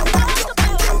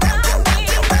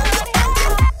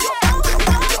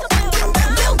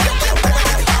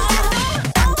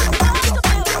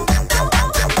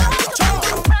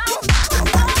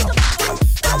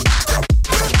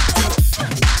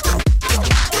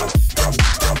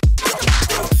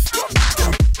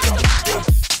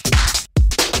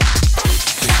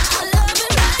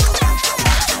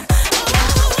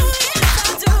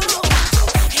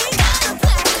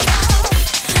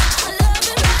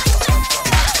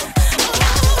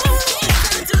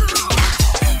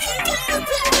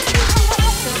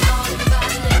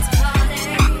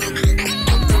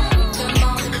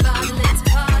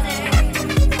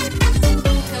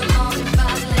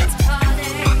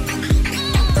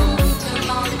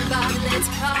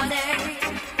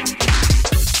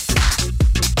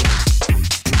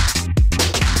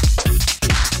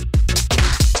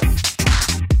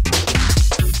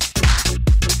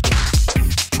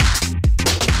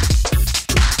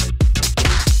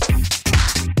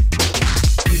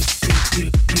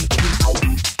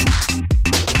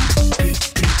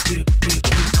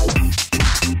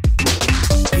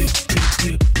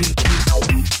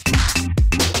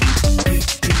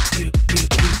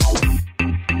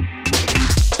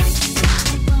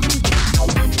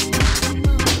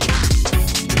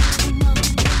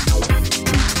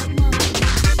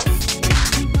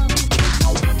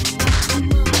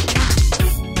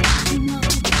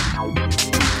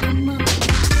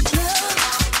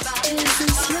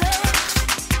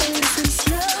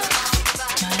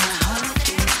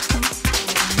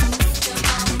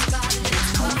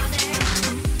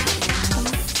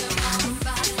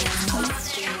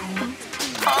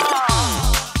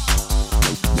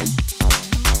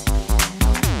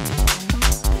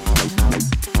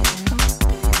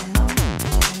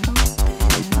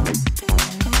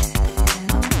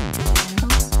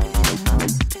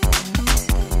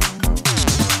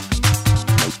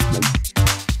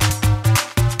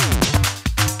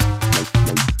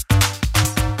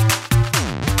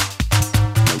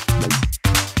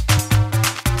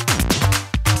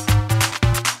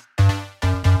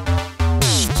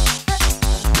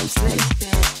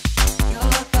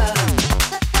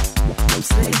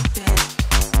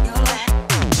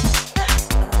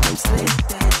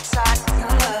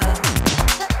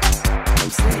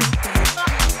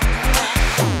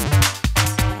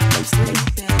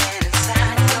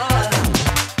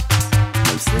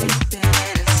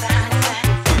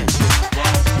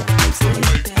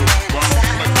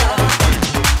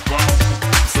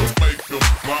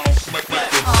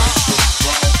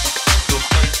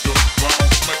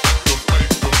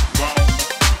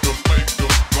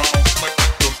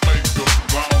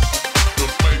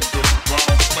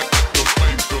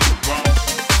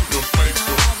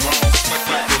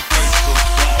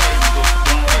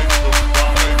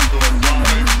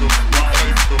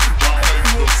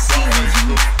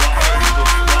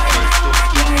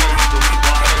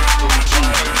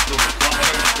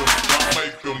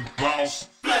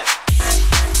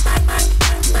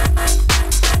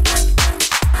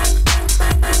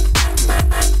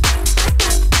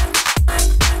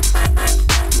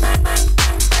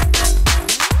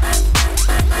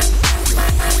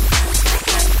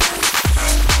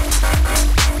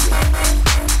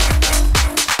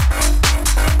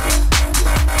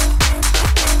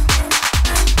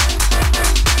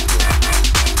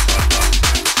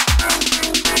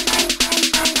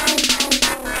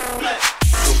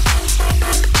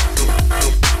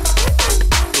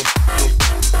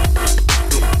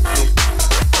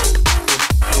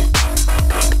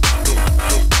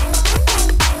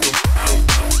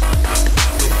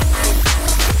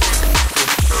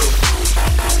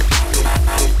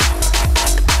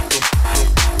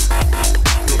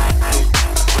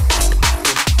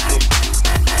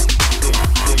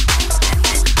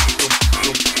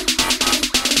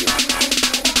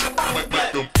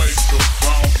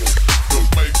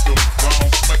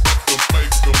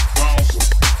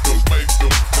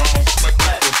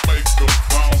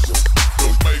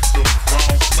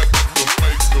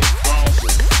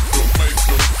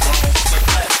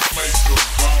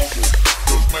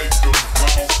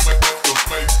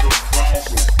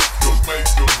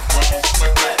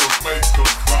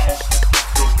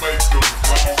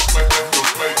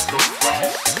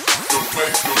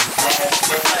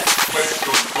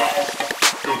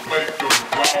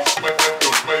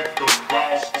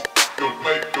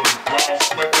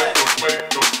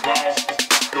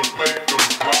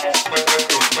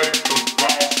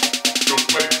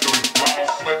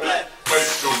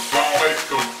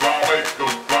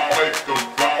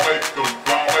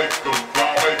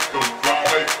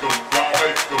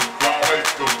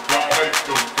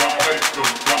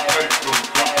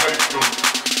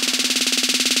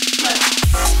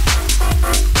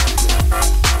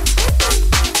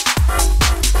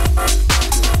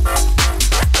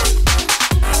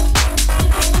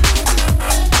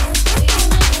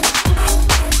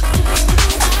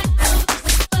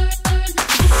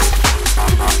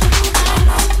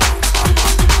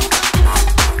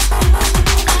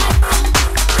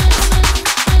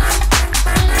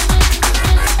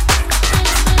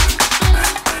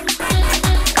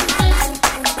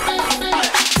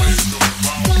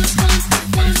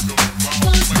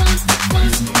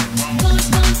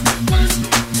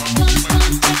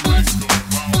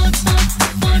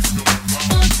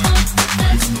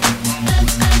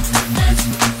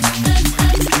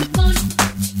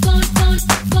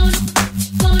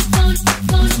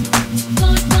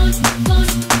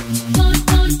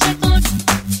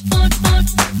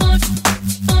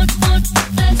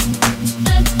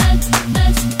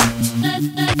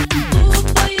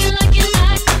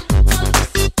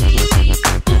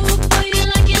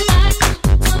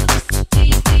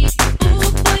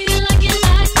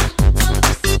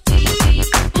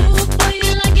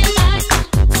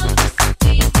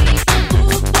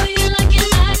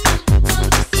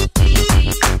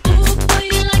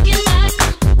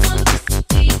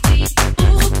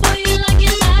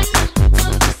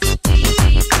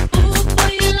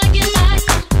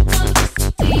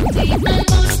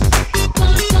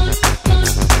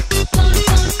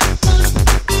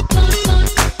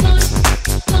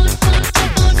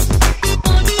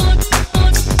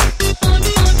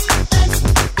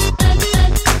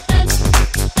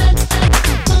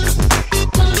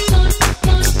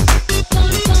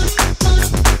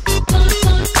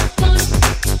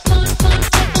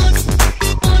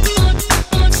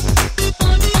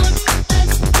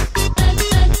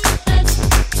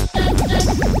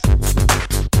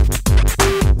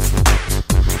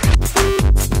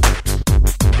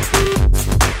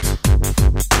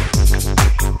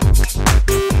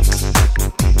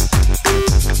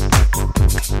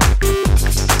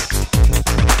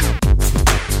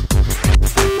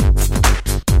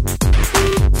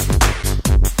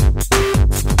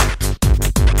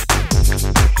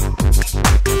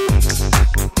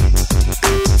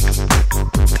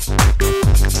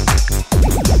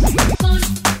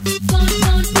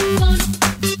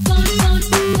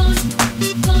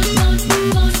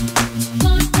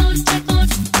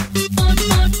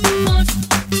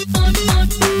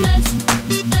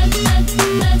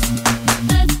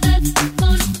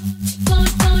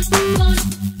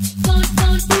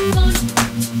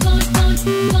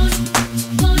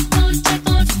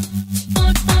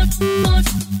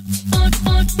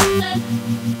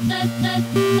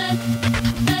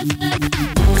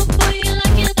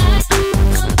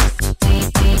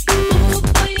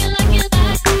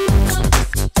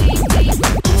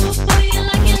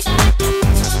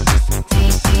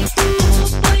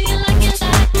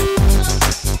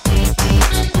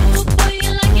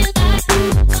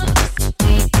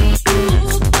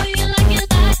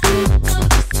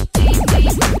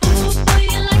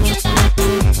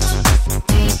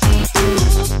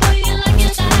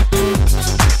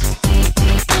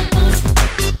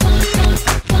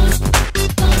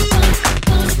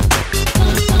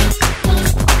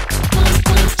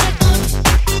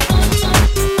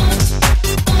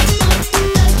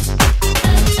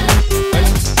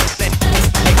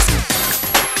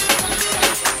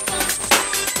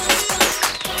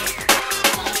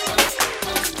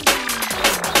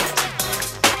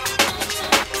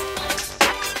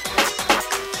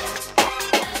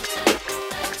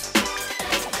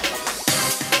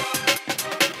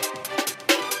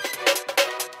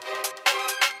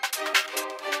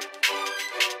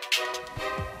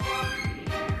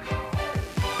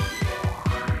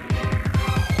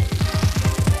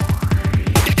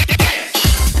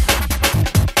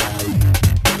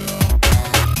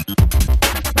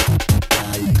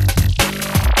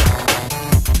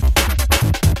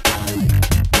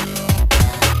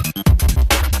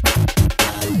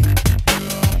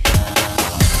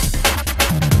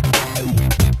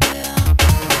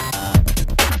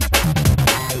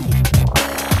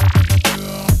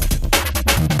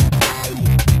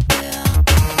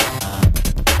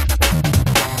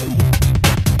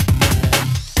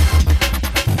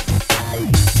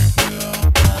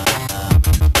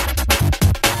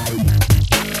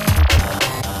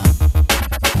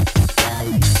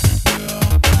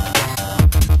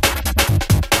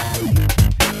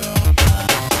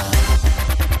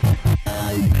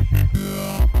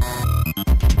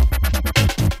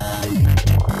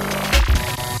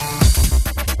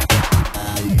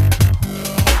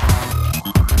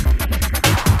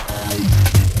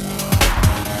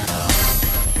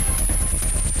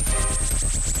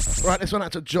 Right, this one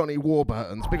out to Johnny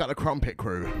Warburton's. Big up the Crumpet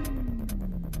crew.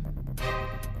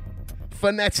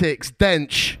 Phonetics,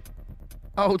 Dench.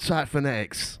 Old type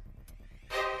Phonetics.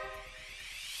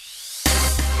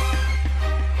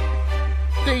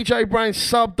 DJ Brainz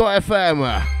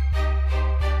sub.fm.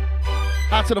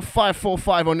 Out to the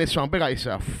 545 on this one. Big up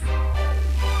yourself.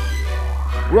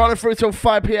 Rolling through till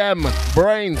 5 p.m.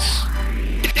 Brainz.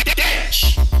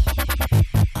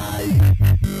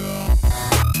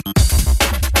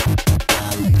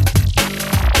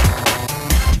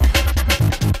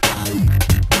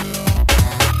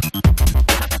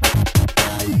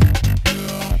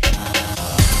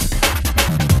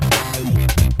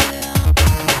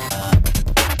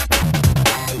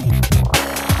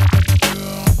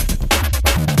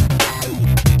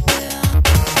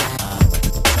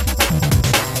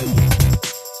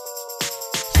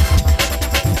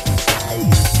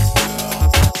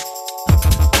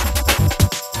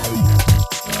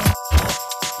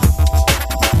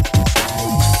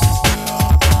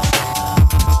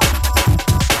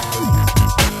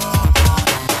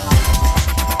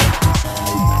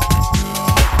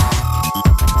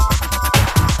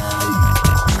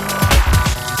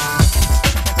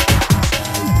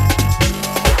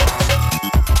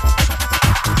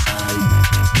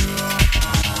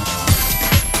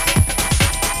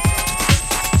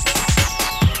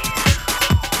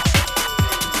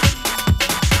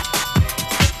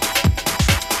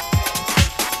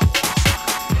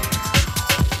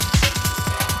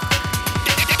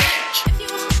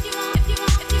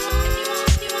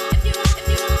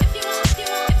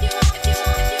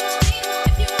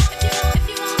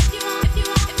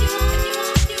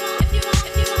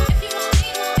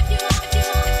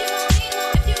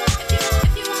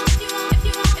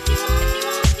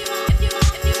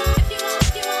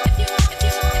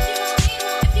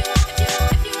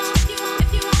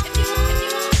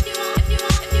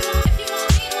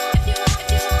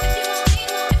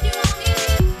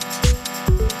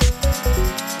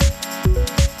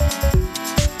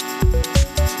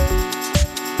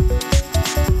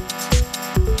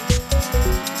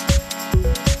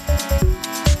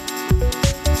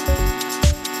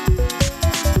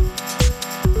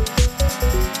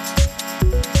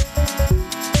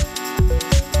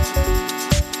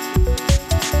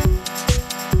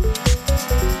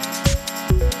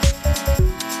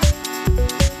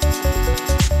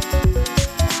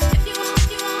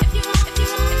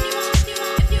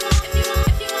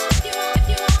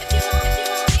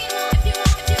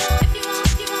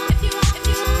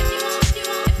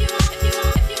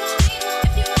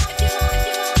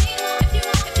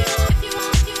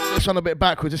 On a bit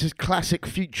backwards, this is classic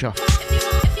Future.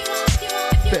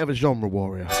 Bit of a genre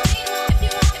warrior.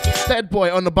 Dead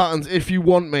Boy on the buttons, If You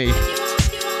Want Me.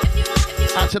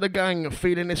 Out to the gang,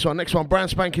 feeling this one. Next one, brand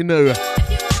spanking new. Bit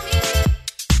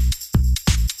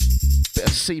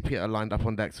of sepia lined up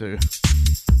on deck too.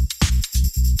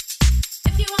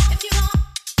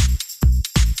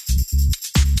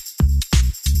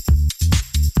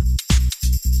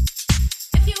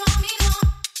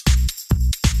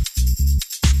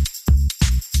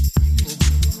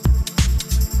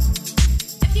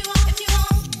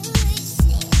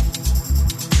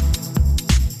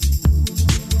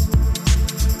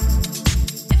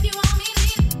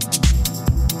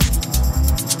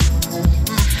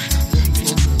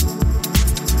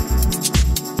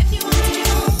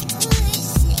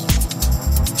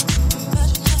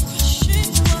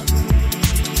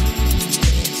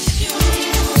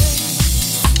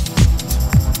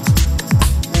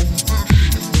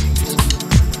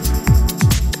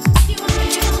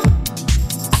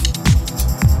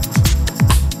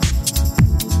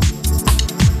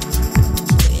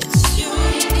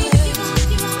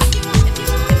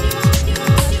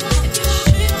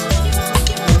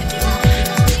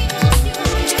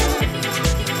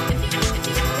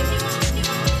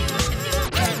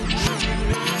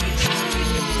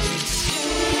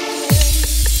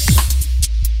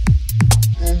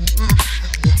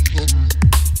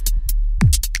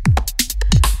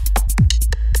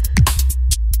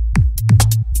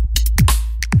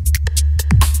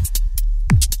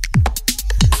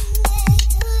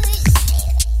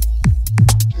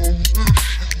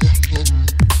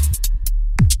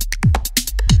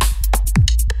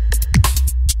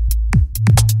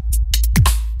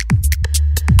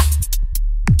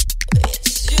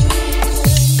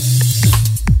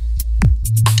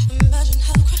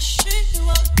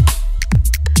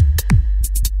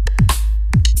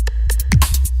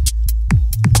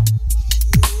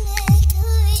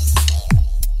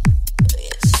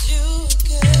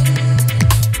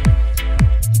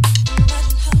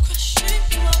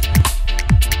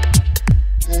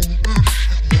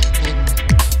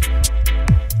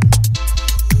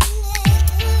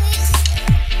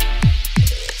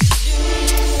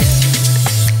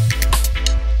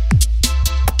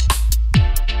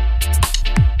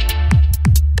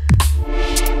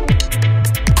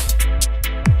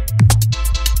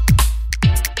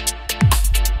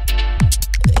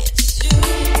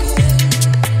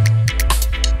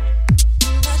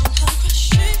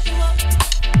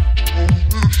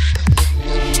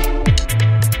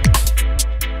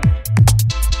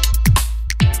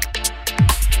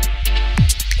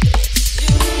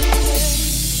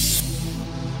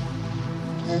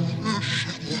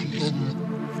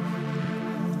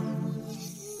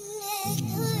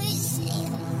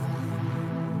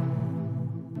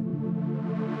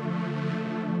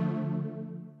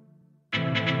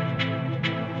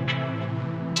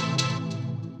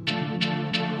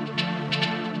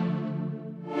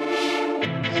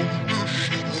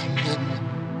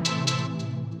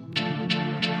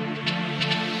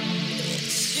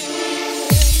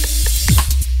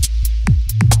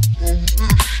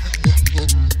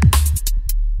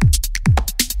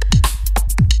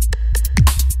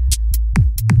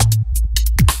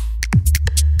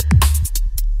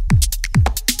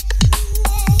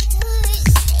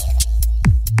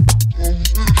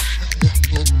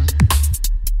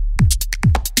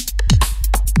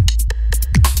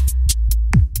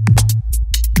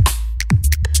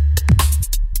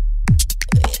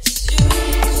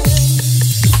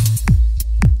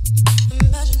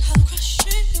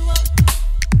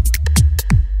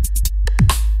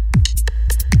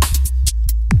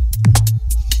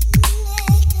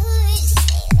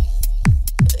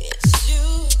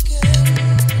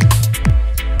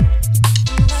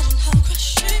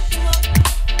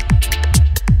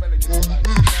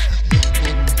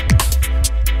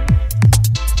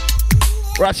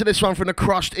 Right, so this one from the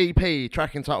Crushed EP,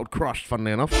 track entitled Crushed,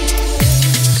 funnily enough.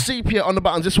 Sepia on the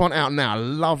buttons, this one out now.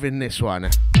 Loving this one.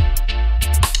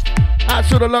 Out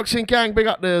to the Locks In gang, big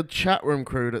up the chat room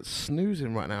crew that's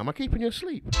snoozing right now. Am I keeping you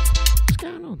asleep? What's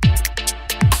going on?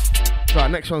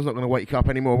 Right, next one's not going to wake you up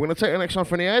anymore. We're going to take the next one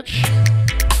from the edge.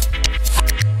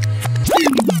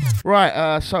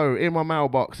 Right, so in my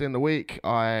mailbox in the week,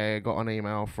 I got an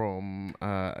email from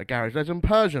a garage legend,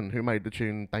 Persian, who made the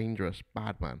tune Dangerous,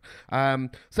 Bad Man.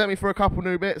 Sent me for a couple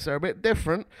new bits, they're a bit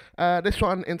different. This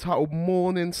one entitled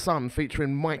Morning Sun,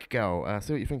 featuring Mike Girl.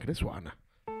 See what you think of this one.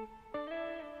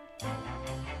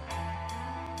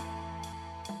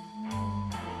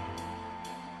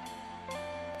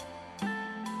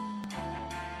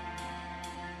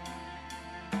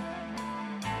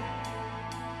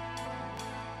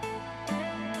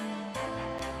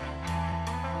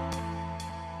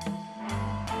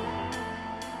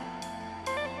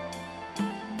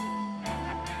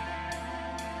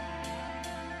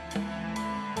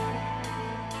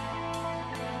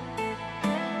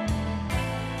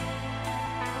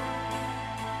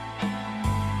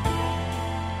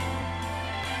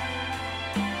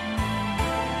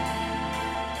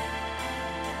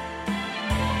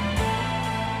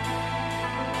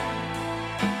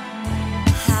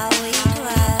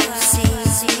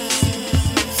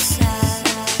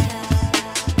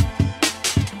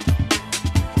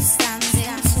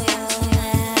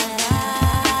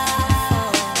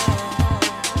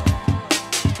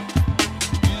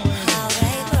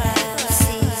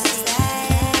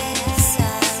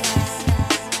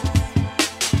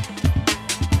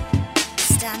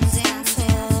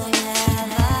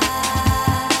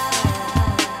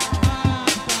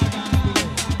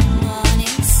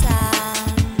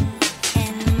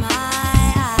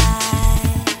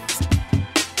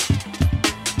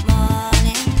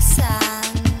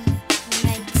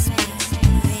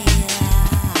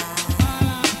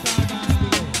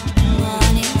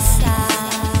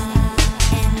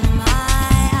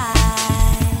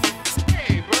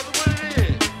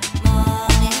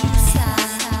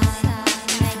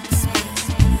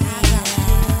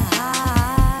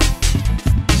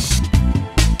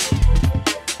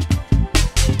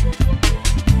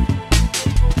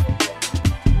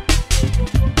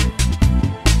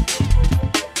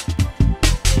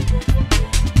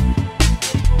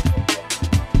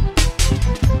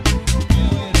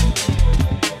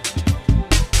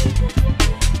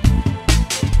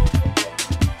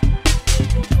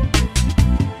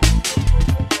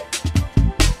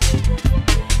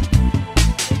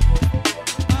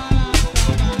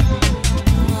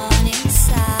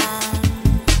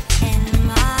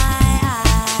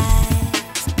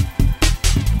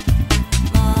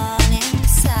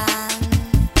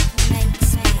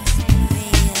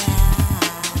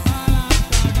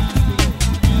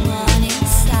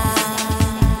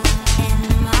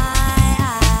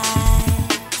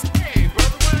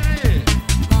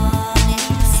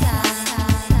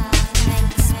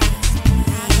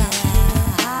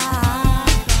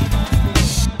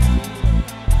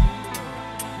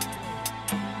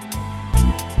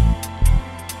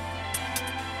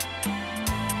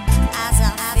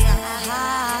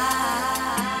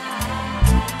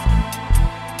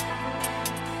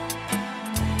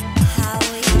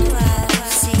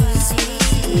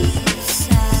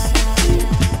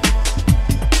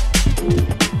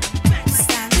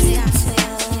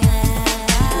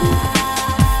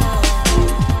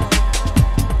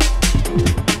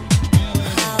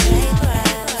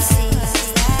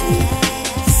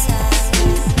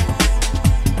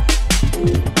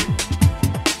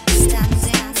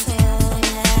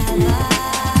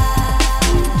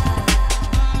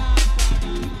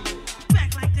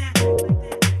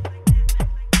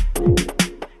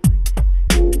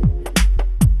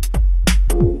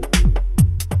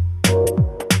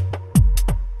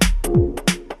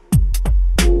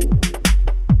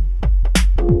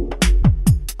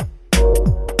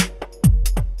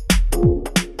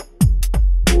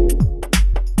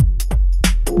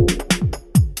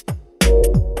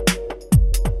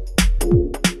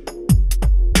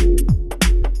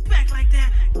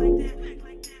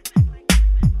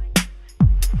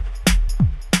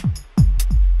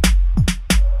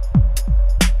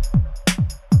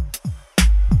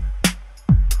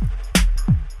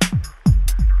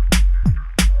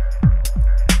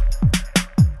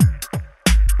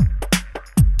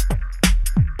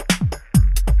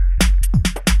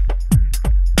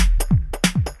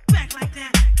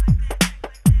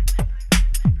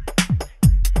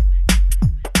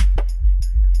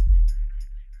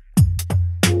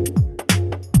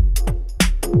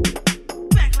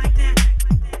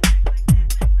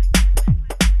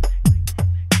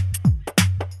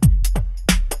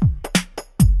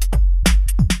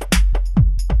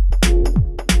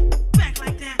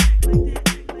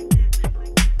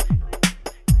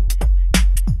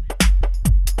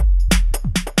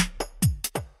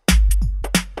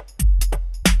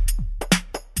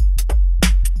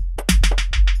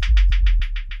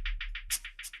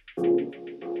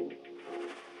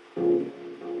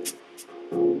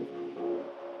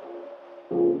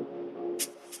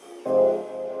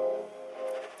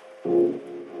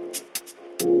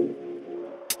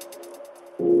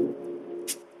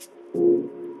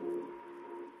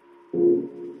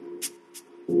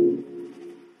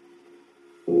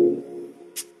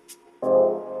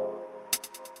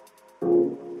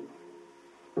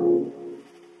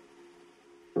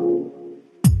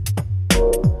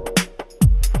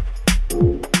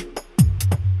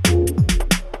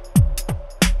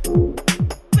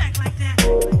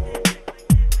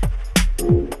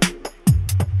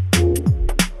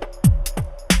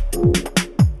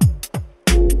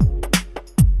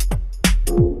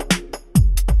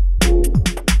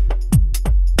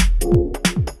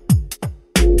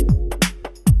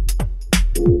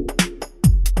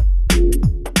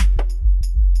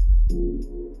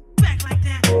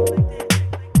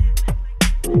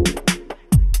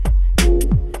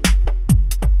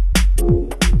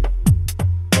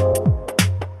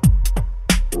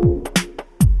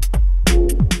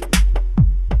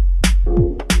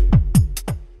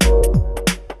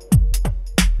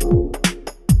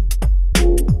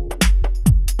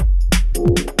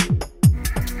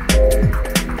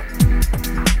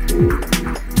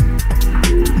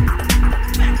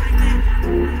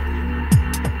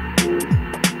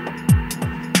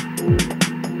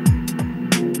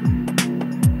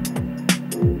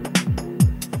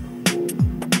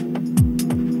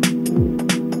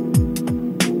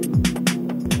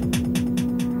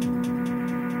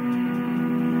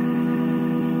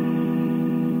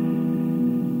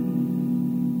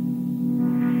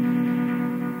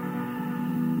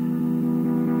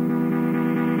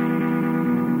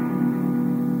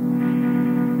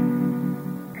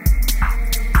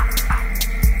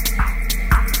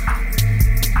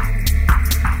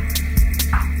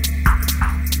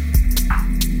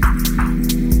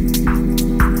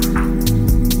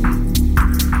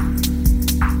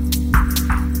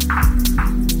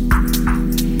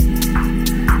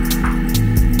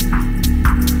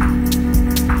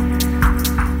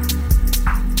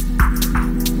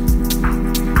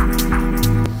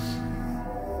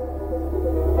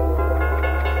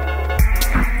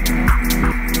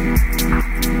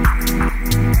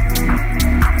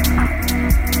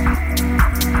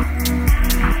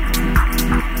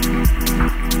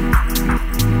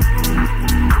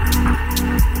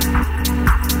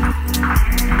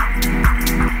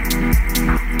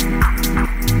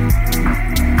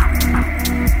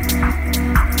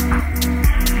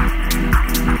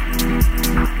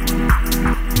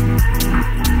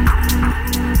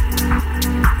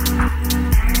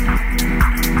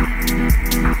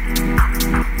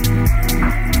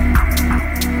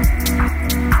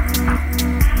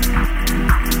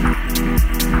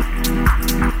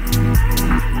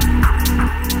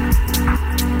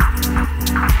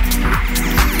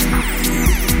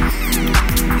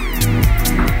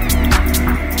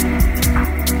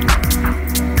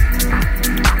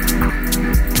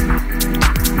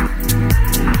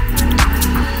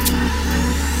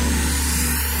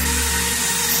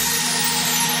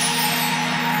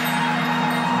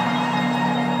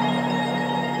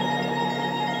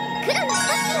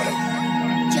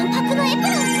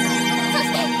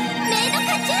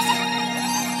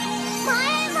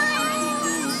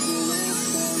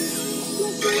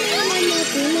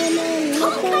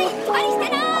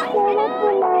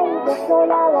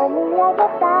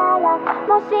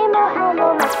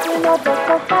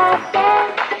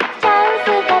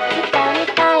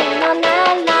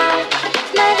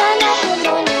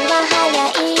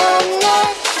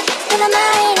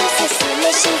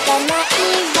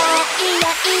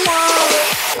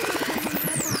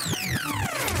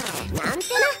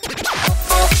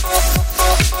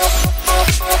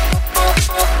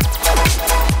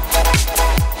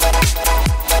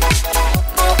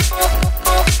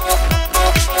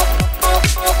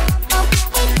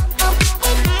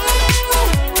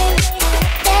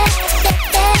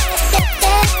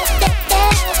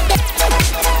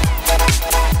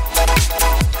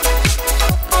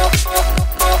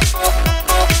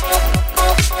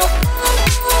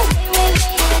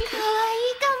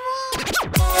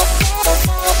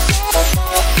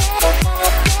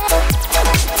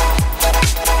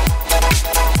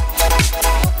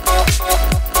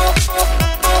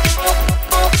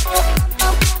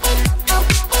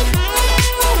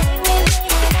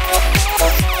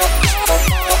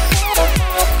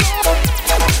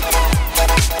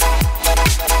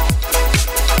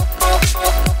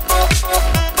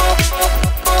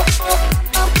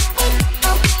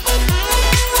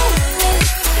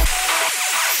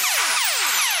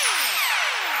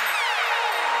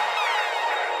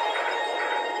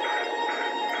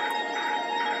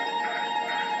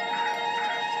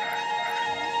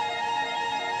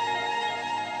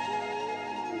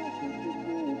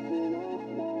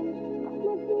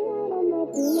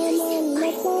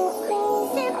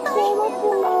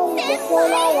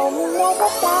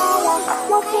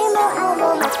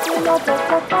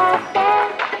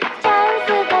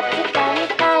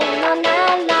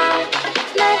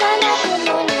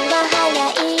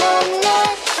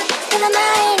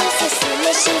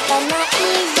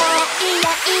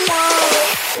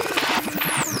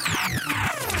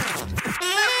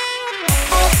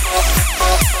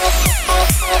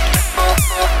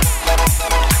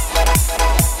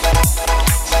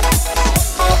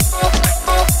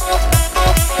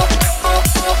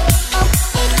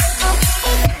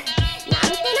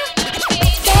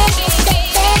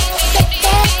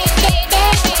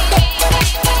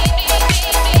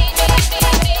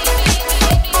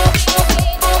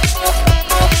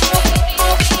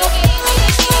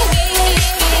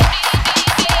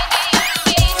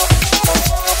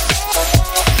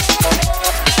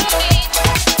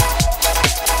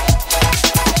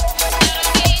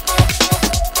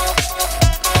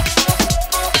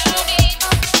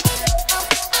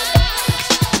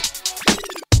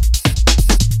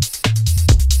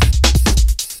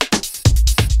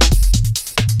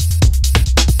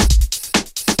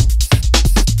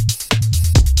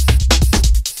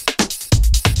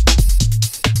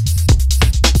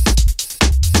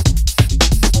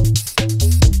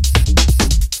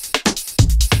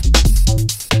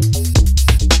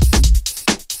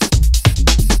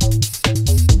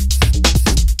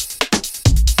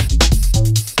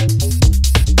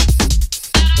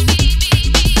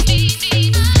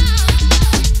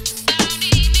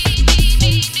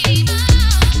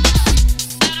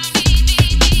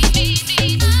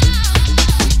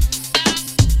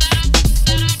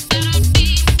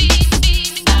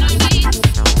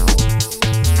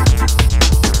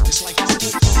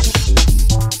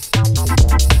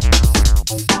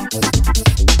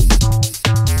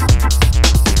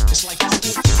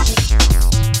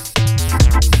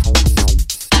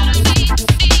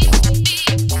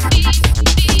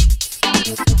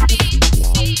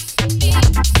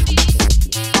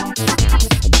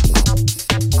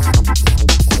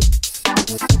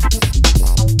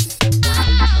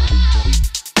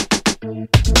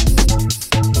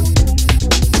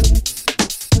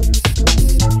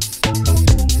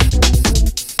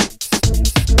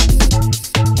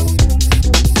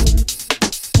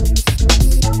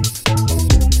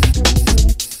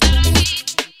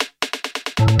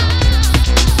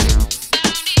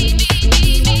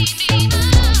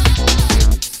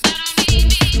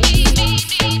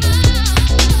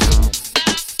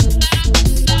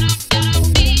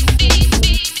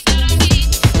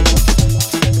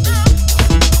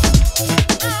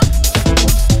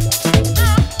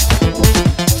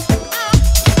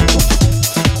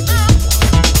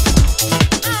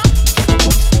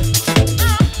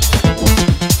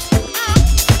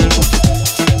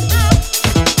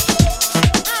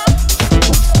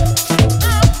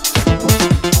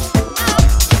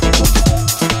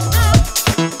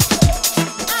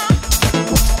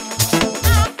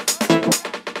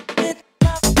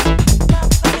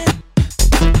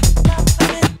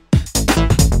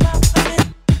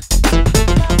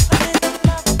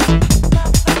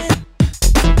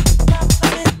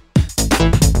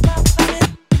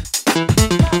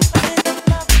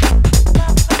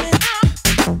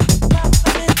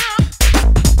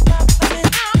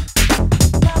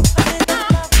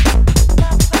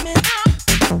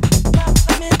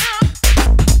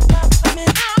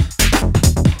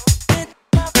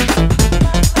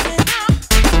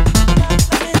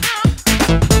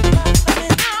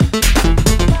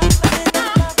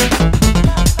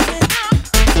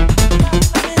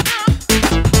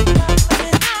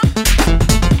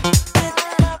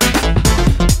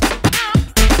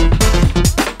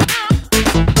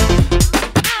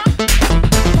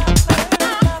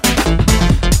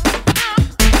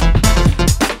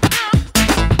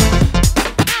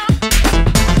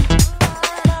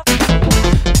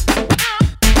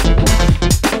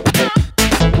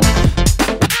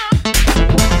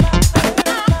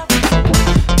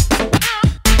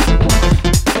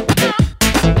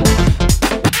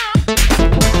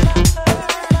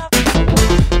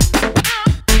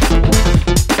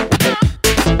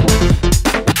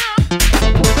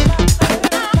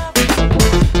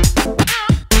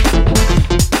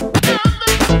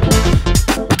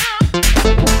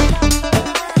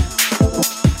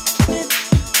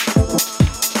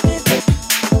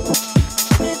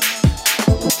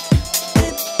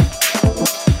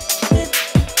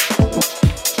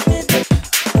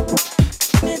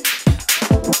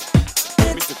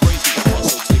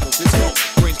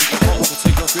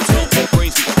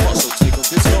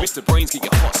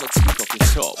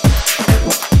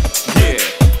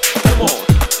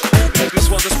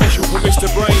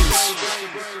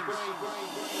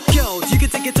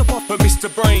 Mr.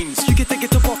 Brainz. You can take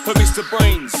it top off for Mr.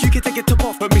 Brainz. You can take it top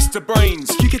off for Mr. Brainz.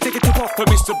 You can take it top off for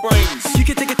Mr. Brainz. You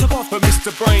can take it top off for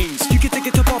Mr. Brainz. You can take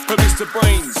it top off for Mr.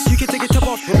 Brainz. You can take it top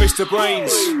off for Mr.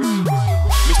 Brainz.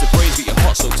 Mr. Brainz get your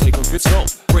hot, so take off your top.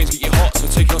 Brainz get your hot, so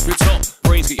take off your top.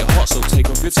 Brainz get your hot, so take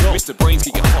off your top. Mr. Brainz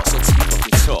get your hot, so take off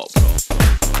your top.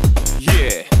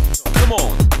 Yeah, come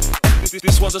on.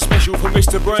 This one's a special for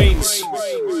Mr. Brainz.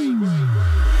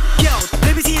 Yo,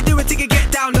 let me see you do it till you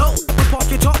get down low. Rip off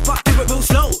your top, but do it real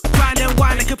slow. Grind and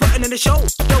wine like you're putting in the show.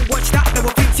 Don't watch that, no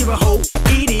one thinks you're a hoe.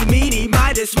 Eeny, meeny,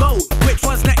 Midas, mo. Which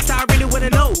one's next, I really wanna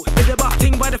know. Is the bar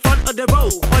ting by the front of the row,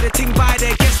 or the ting by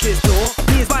the guest list door?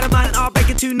 Me and Spider-Man are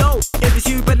begging to know if it's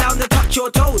you, but now to touch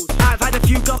your toes. I've had a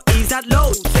few goatees that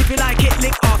low. If you like it,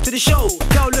 link after the show.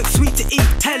 Yo, look sweet to eat,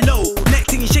 hello.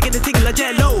 Next thing you shaking the thing like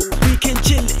jello. We can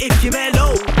chill if you're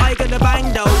mellow. Are you gonna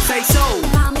bang though? Say so.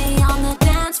 Find me on the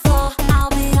dance floor. I'll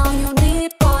be all you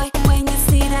need, boy. When you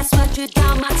see that sweat you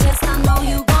down my chest, I know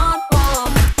you want more.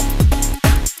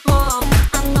 More.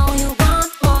 I know you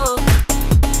want more.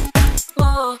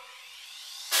 More.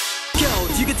 Yo,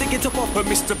 you can take it top off for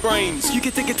Mr. Brainz. You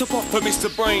can take it top off for Mr.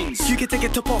 Brainz. You can take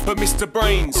it top off for Mr.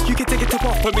 Brainz. You can take it top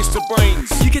off for Mr. Brainz.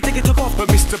 You can take it top off for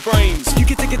Mr. Brainz. You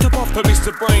can take it top off for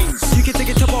Mr. Brainz. You can take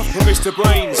it top off for Mr.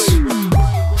 Brainz.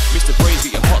 Mr. Brainz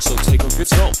get your hot, so take off your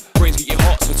top. Brainz get your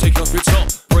hot, so take off your top.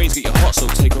 Brainz get your hot, so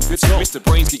take off your top. Mr.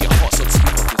 Brainz get your hot, so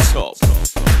take off your top.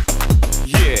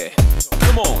 Yeah,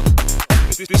 come on.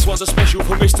 This one's a special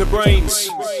for Mr. Brainz.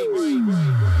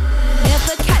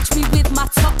 Never catch me with my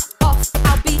top off.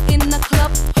 I'll be in the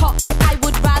club hot. I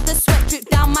would rather sweat drip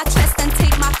down my chest than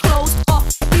take my clothes off.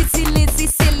 Dizzy, Lizzy,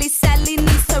 silly Sally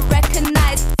needs to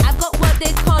recognize I've got what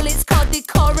they call, it's called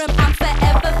decorum. I'm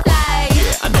forever fly.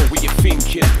 Yeah, I know what you're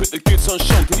thinking. Put the goods on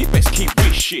show, then you best keep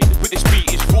wishing. But this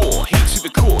beat is raw, heat to the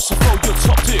core. So throw your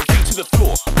top to your feet to the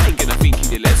floor. I ain't gonna think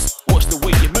any less. Watch the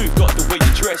way you move, got the way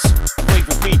you dress. Wave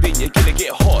with me, then you're gonna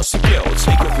get hot. So girl,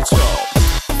 take off your top.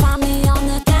 Find me on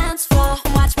the dance floor.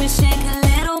 Watch me shake a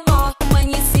little more. When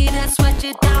you see that sweat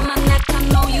you down my neck, I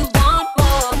know you want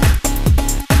more.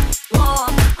 More.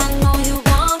 I know you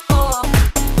want more.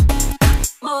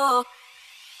 More.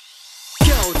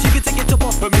 Yo, you can take it top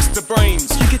off for Mr. Brainz.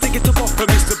 You can take it top off for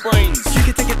Mr. Brainz. You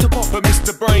can take it top off for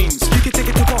Mr. Brainz. You can take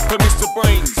it top off for Mr.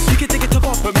 Brainz. You can take it top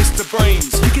off for Mr.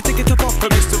 Brainz. You can take it top off for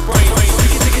Mr. Brainz. You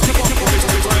can take it top off for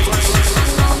Mr. Brainz.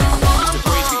 Mr.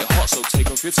 Brainz get your hot, so take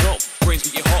off your top. Brainz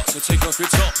get your hot, so take off your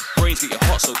top. Brainz get your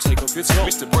hot, so take off your top.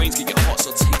 Mr. Brainz get your hot,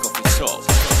 so take off your top.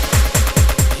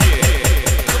 Yeah,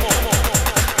 come on.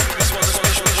 This one's a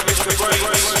special for Mr. Brainz.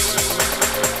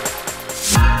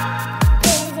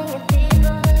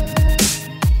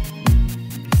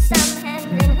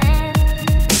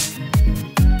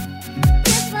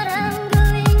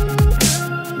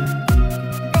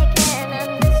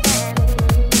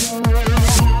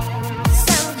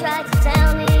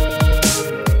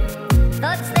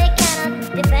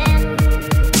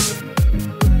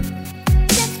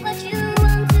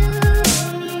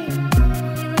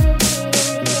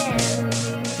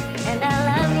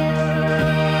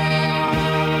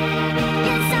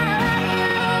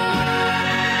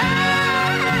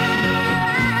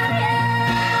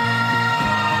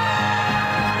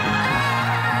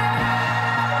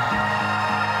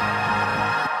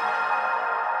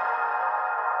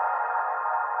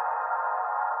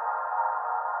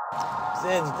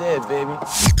 Zed's dead, baby.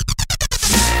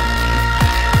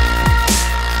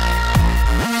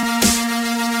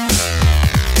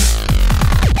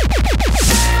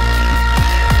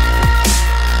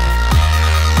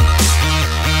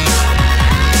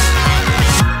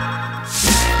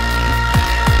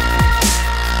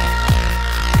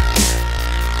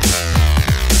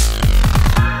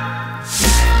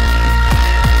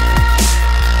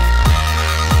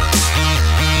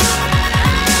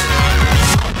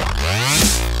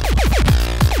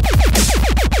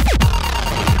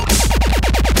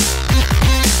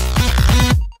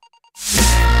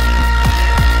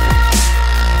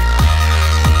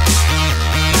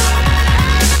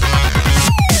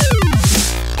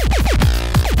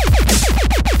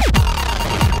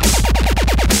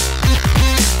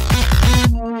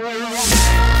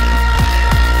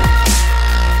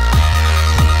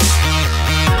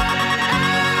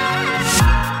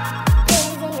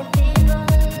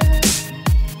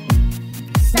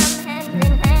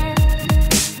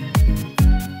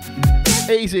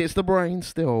 Easy, it's the Brainz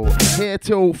still. Here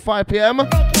till 5 PM.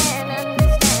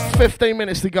 15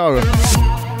 minutes to go.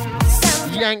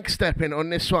 Yank stepping on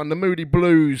this one, the Moody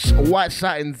Blues, White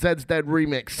Satin, Zed's Dead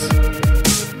remix.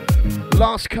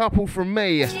 Last couple from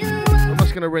me. I'm a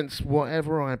just going to rinse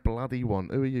whatever I bloody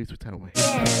want. Who are you to tell me?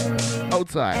 Hold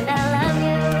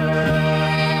tight.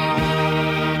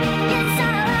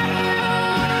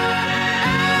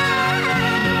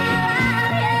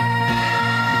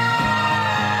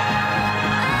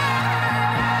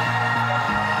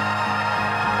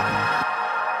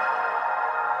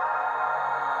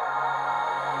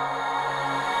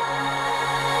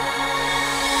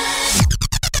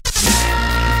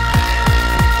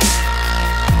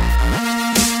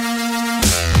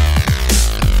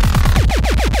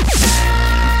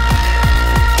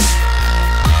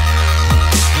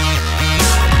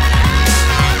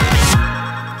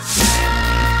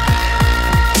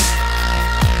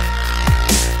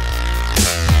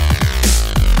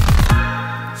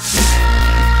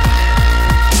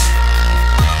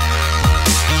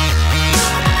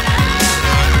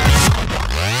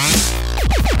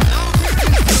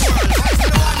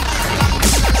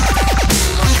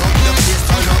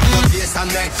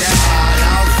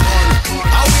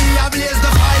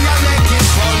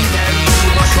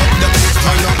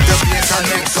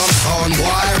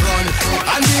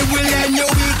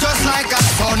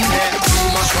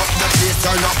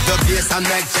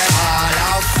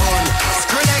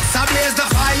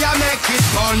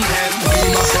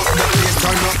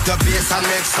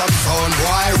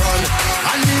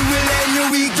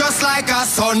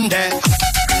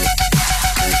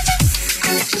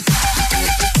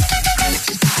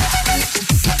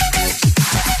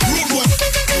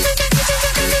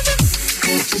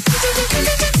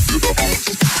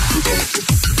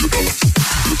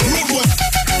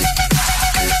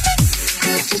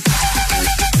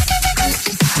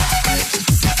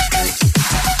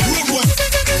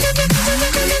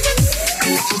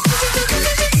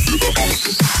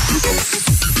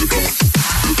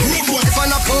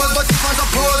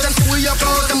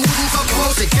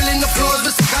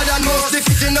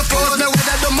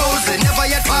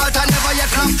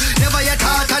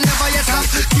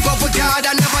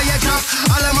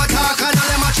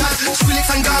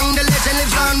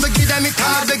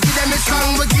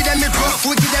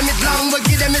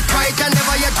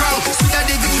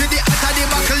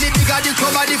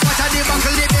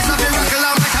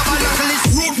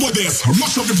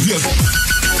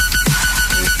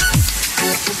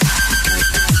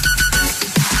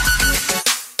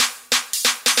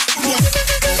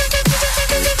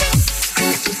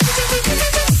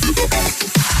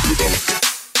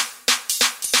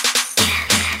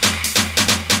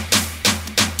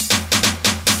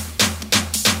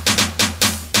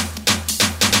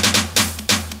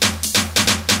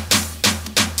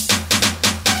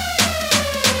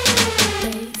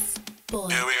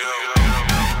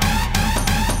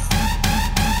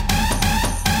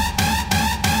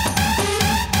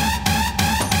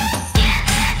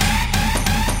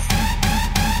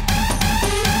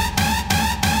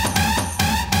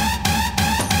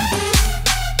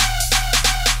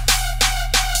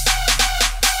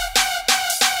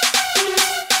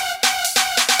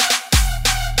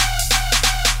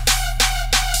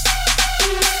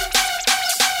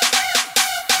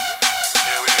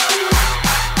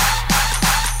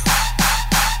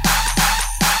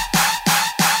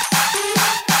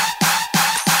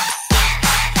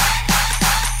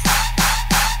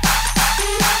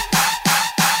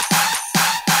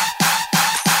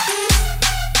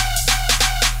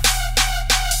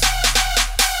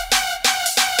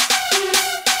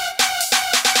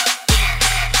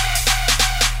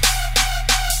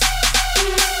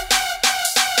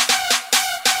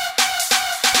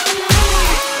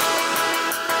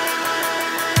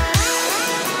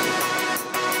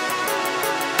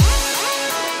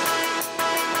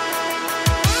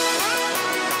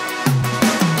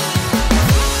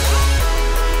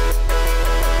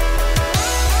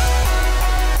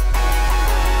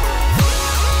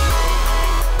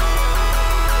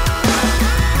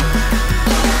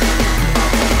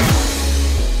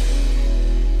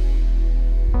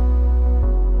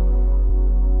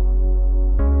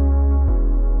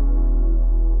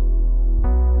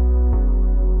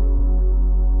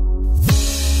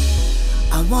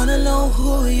 wanna know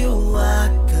who you are,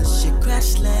 cause you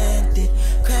crash landed.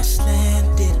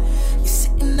 You're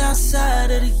sitting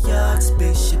outside of the yard,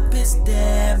 spaceship is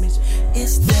damaged,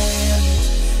 it's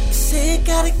damaged. You say you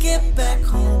gotta get back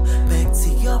home, back to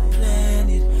your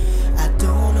planet. I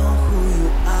don't know who you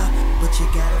are, but you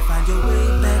gotta find your way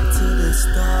back to the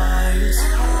stars.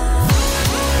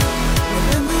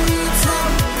 Remember you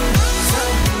told me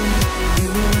you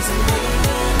was a lady.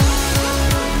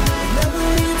 Remember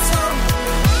you told me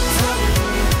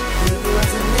you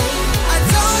was a lady. I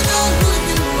don't know who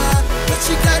you are, but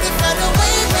you gotta find a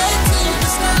way back to the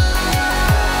stars.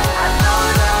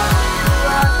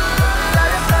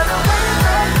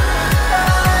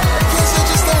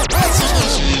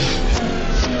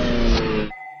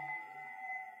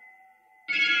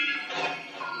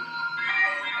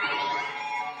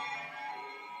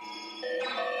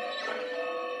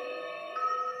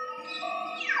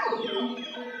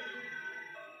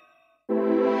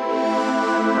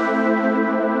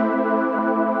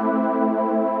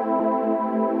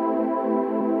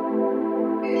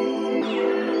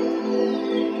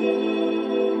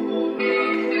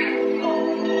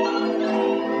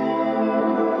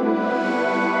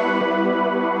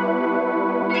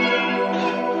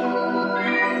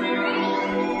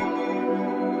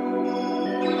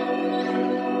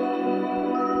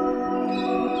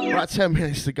 About 10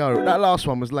 minutes to go. That last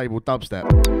one was labelled dubstep.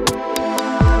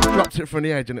 Dropped it from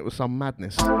the edge and it was some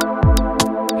madness.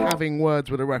 Having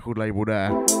words with a record label there.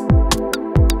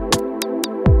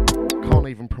 Can't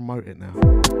even promote it now.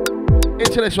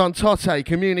 Into this one, Totte,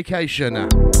 Communication.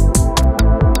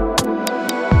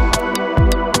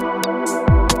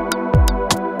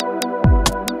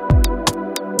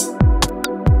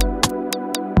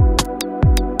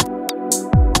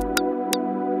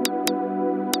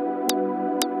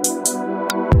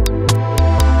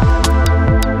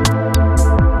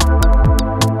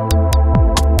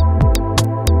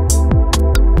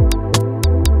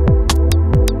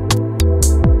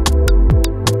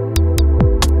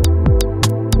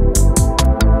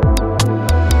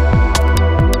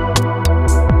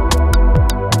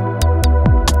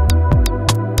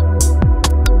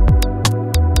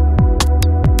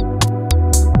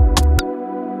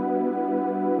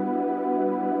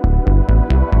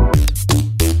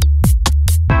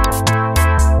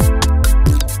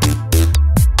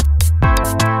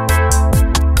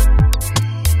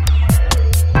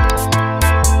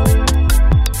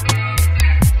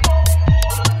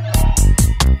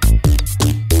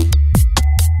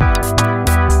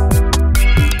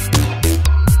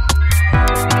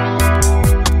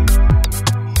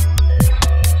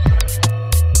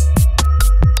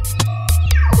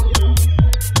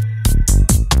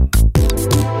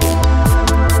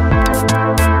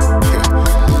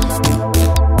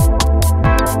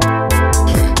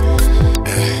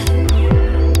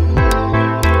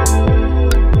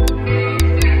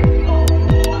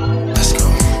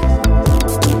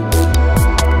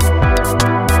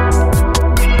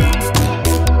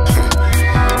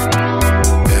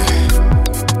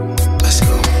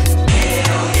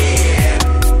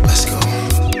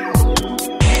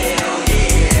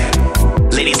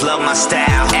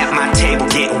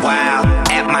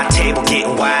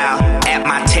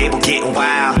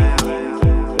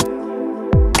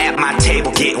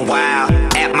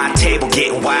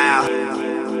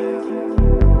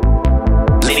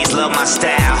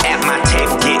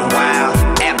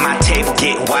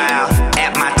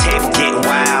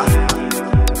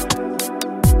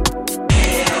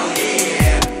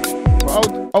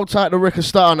 Tight to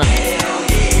Rickastana.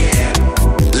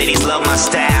 Ladies love my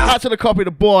style. Out to the copy,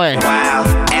 the boy. Wow,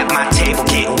 at my table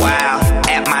get wild.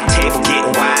 At my table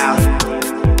get wild.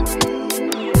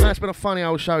 It's been a funny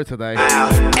old show today. Wow,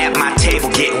 at my table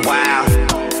get wild.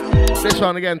 This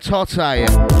one again, Totte.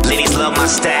 Ladies love my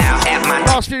style. At my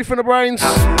last few from the Brainz.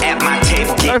 At my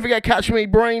table get. Don't forget, catch me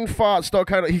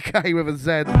brainfarts.co.uk with a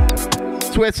Z.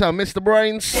 Twitter, Mr.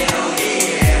 Brainz.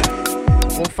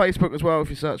 On Facebook as well if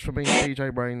you search for me,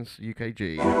 DJ Brainz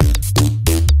UKG.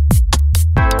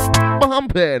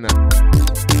 Bumping.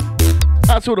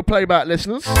 That's all the playback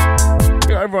listeners.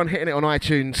 Got everyone hitting it on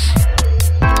iTunes.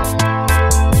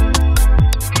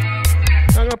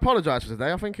 I'm going to apologise for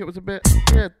today. I think it was a bit,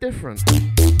 different. So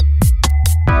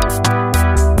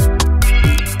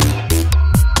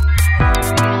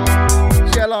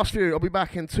yeah, last few. I'll be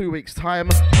back in 2 weeks' time.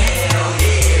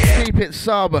 Keep it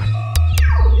sub.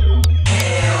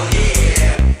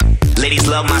 Ladies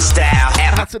love my style.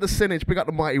 Out to the Sinnage, big up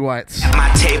the Mighty Whites. At my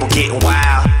table get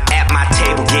wild. At my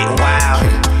table get wild.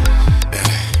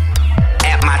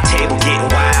 At my table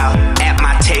get wild. At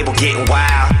my table get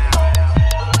wild.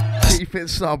 Keep it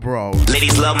sub, bro.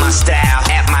 Ladies love my style.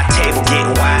 At my table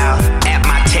get wild. At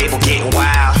my table get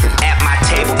wild. At my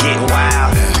table get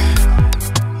wild.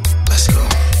 Let's go.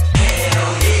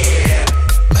 Hell yeah.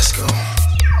 Let's go.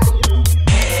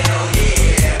 Hell yeah.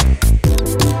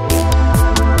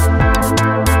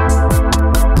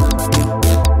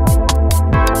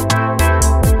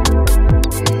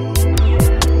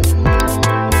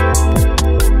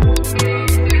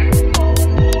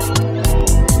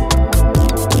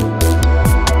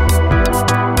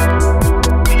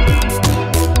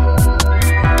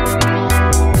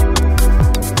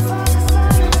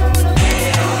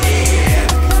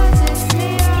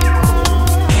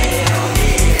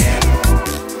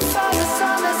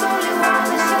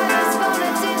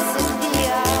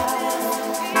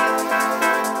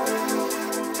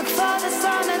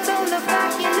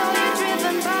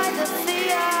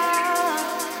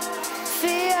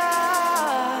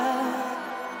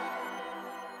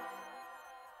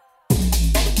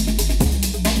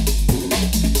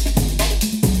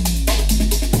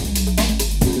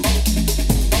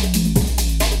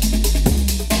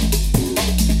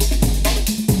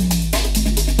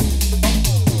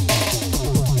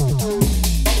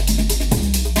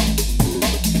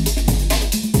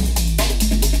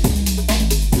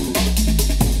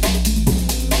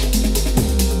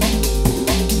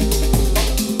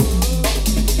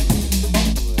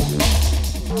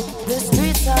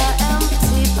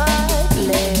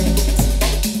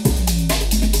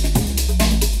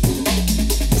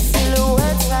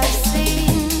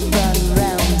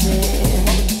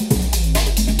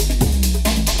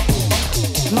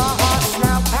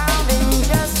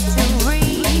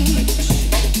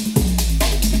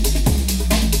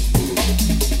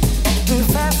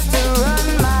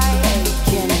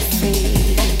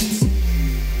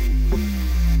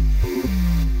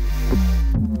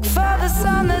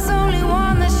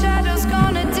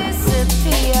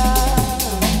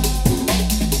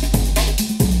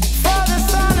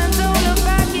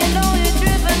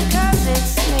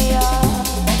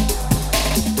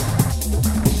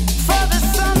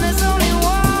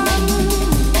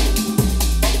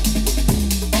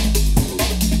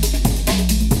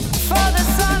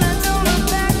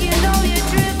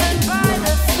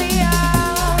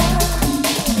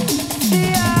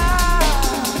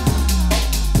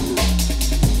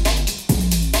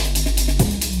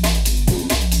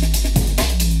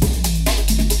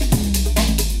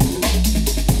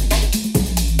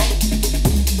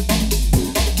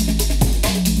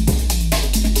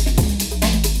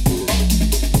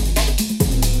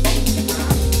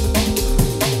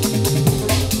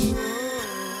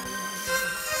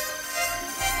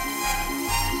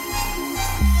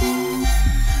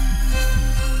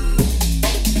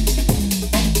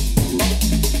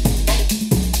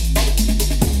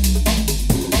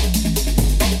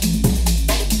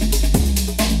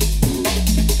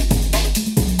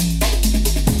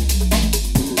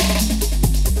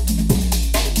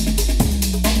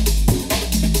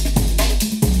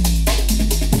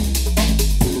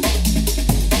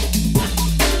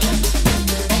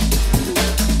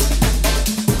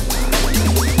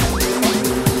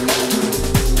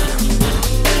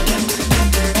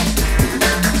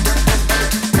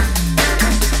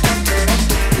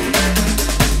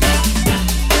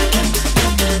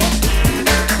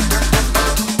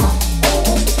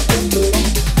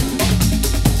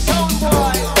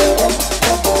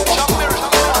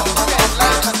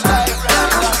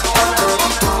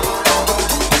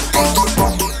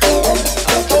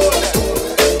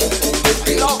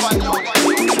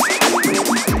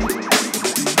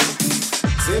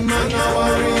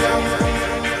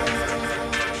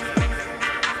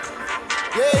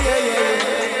 Give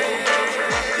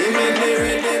me the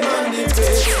rhythm and the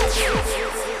bass.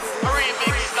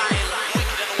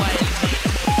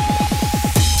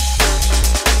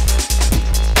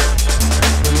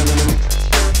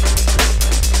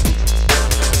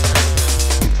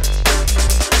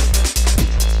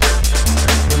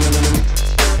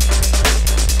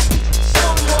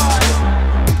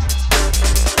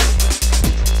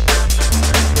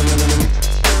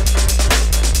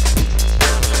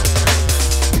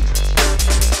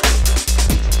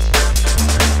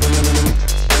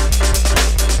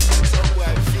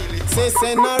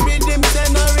 Send a rhythm,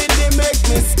 make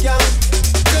me scam.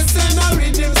 Send a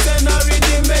rhythm,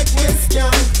 make me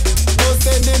scam. No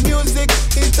send the music,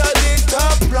 it at the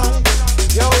top rank.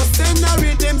 Yo, send a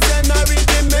rhythm,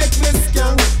 make me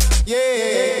scam.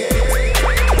 Yeah.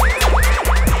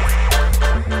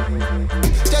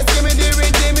 Just give me the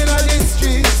rhythm in all the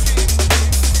streets.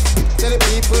 Tell the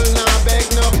people now beg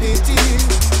no pity,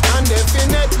 and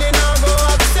definitely now go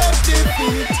accept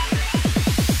defeat.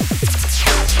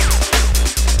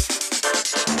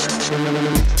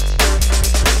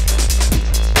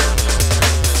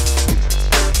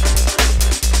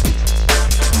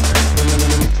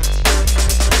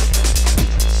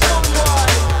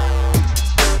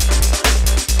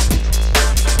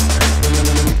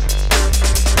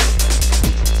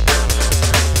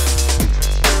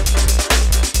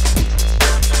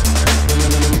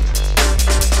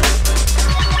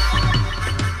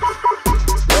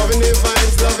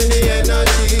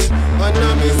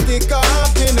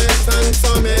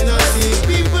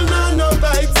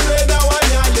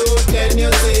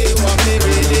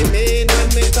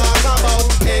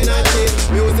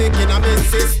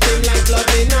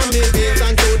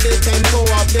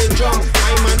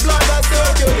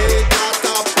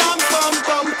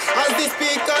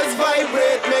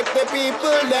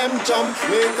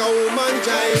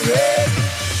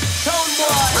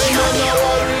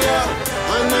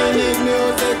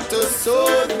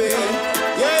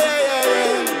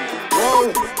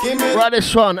 Right,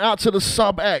 this one out to the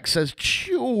Sub X says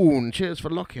tune. Cheers for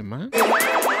locking, man.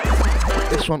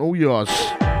 This one all yours.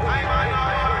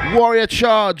 Warrior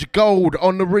Charge Gold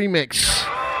on the remix.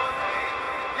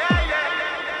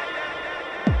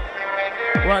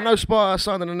 Right, no spot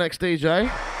signing the next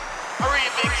DJ.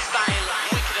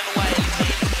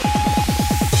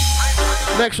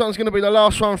 Next one's going to be the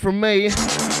last one from me.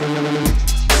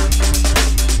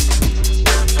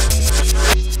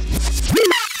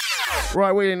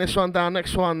 Right, wheeling this one down.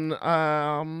 Next one,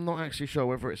 I'm not actually sure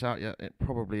whether it's out yet. It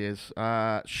probably is.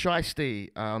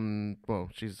 Shiesty, well,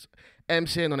 she's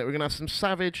MCing on it. We're going to have some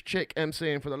Savage Chick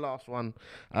MCing for the last one.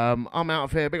 I'm out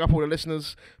of here. Big up all the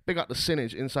listeners. Big up the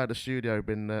Sinnage inside the studio,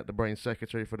 been the Brainz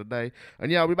secretary for the day.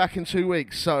 And yeah, I'll be back in 2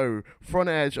 weeks. So, front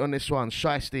edge on this one,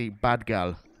 Shiesty, Bad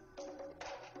Gal.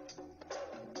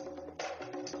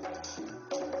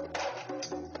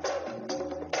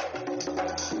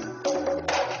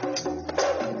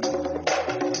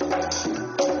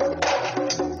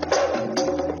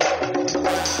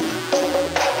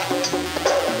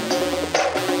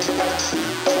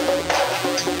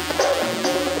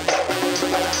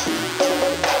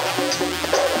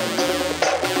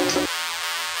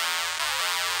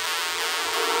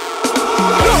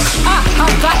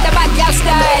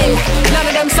 Style. None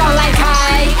of them sound like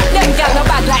I. Them girl no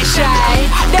bad like shy.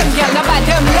 Them girl no bad,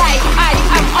 them like I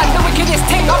am on the wickedest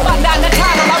thing. I'm on down the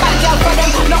town. I'm a bad girl for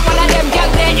them. Not one of them girl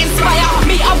they inspire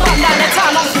me. I'm on down the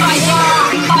town. I'm fire,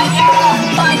 fire,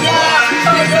 fire,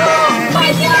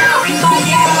 fire, fire,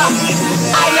 fire.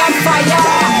 I am fire.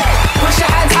 Push your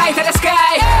hands high to the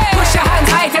sky. Push your hands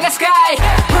high to the sky.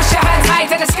 Push your hands high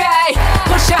to the sky.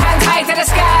 Push your hands high to the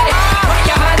sky. Put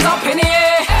your hands up in the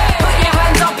air. Put your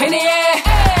hands up in the air.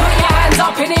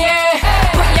 Up in the air,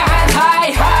 put your hands high,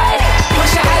 high.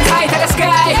 Push your hands high to the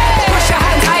sky. Push your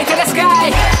hands high to the sky.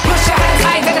 Push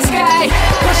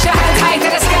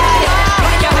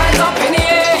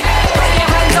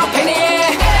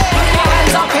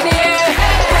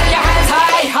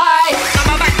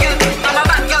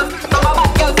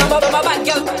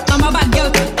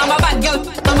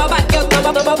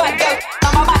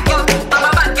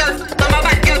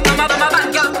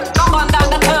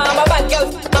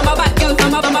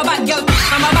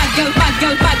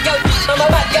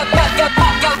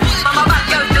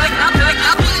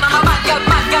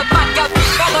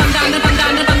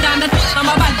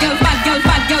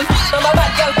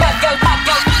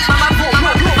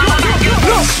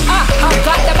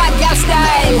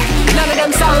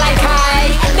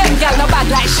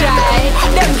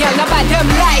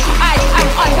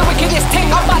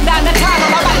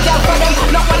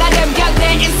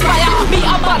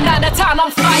and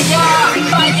I'm fire,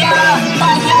 fire,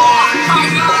 fire,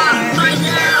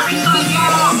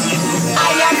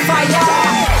 I am fire.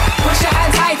 Push your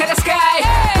hands high to the sky.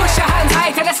 Push your hands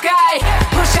high to the sky.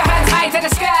 Push your hands high to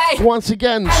the sky. Once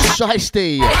again,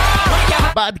 Shiesty,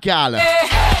 Bad Gal.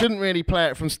 Shouldn't really play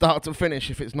it from start to finish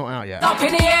if it's not out yet. Up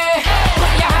in the air.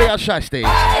 Big out Shiesty.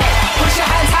 Push your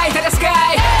hands high to the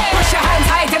sky. Push your hands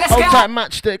high to the sky. Hold tight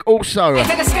Matchstick also. To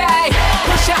the sky.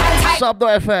 Push your hands high.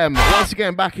 Sub.fm. Once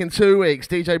again, back in 2 weeks.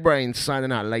 DJ Brainz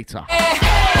signing out later. Put your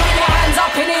hands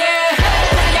up in the air.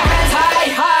 Put your hands high,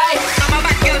 high. I'm a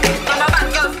bad girl. I'm a bad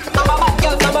girl. I'm a bad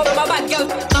girl. I'm a bad girl.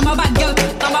 I'm a bad girl.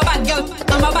 I'm a bad girl.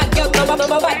 I'm a bad girl. I'm a bad girl.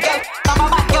 I'm a bad girl.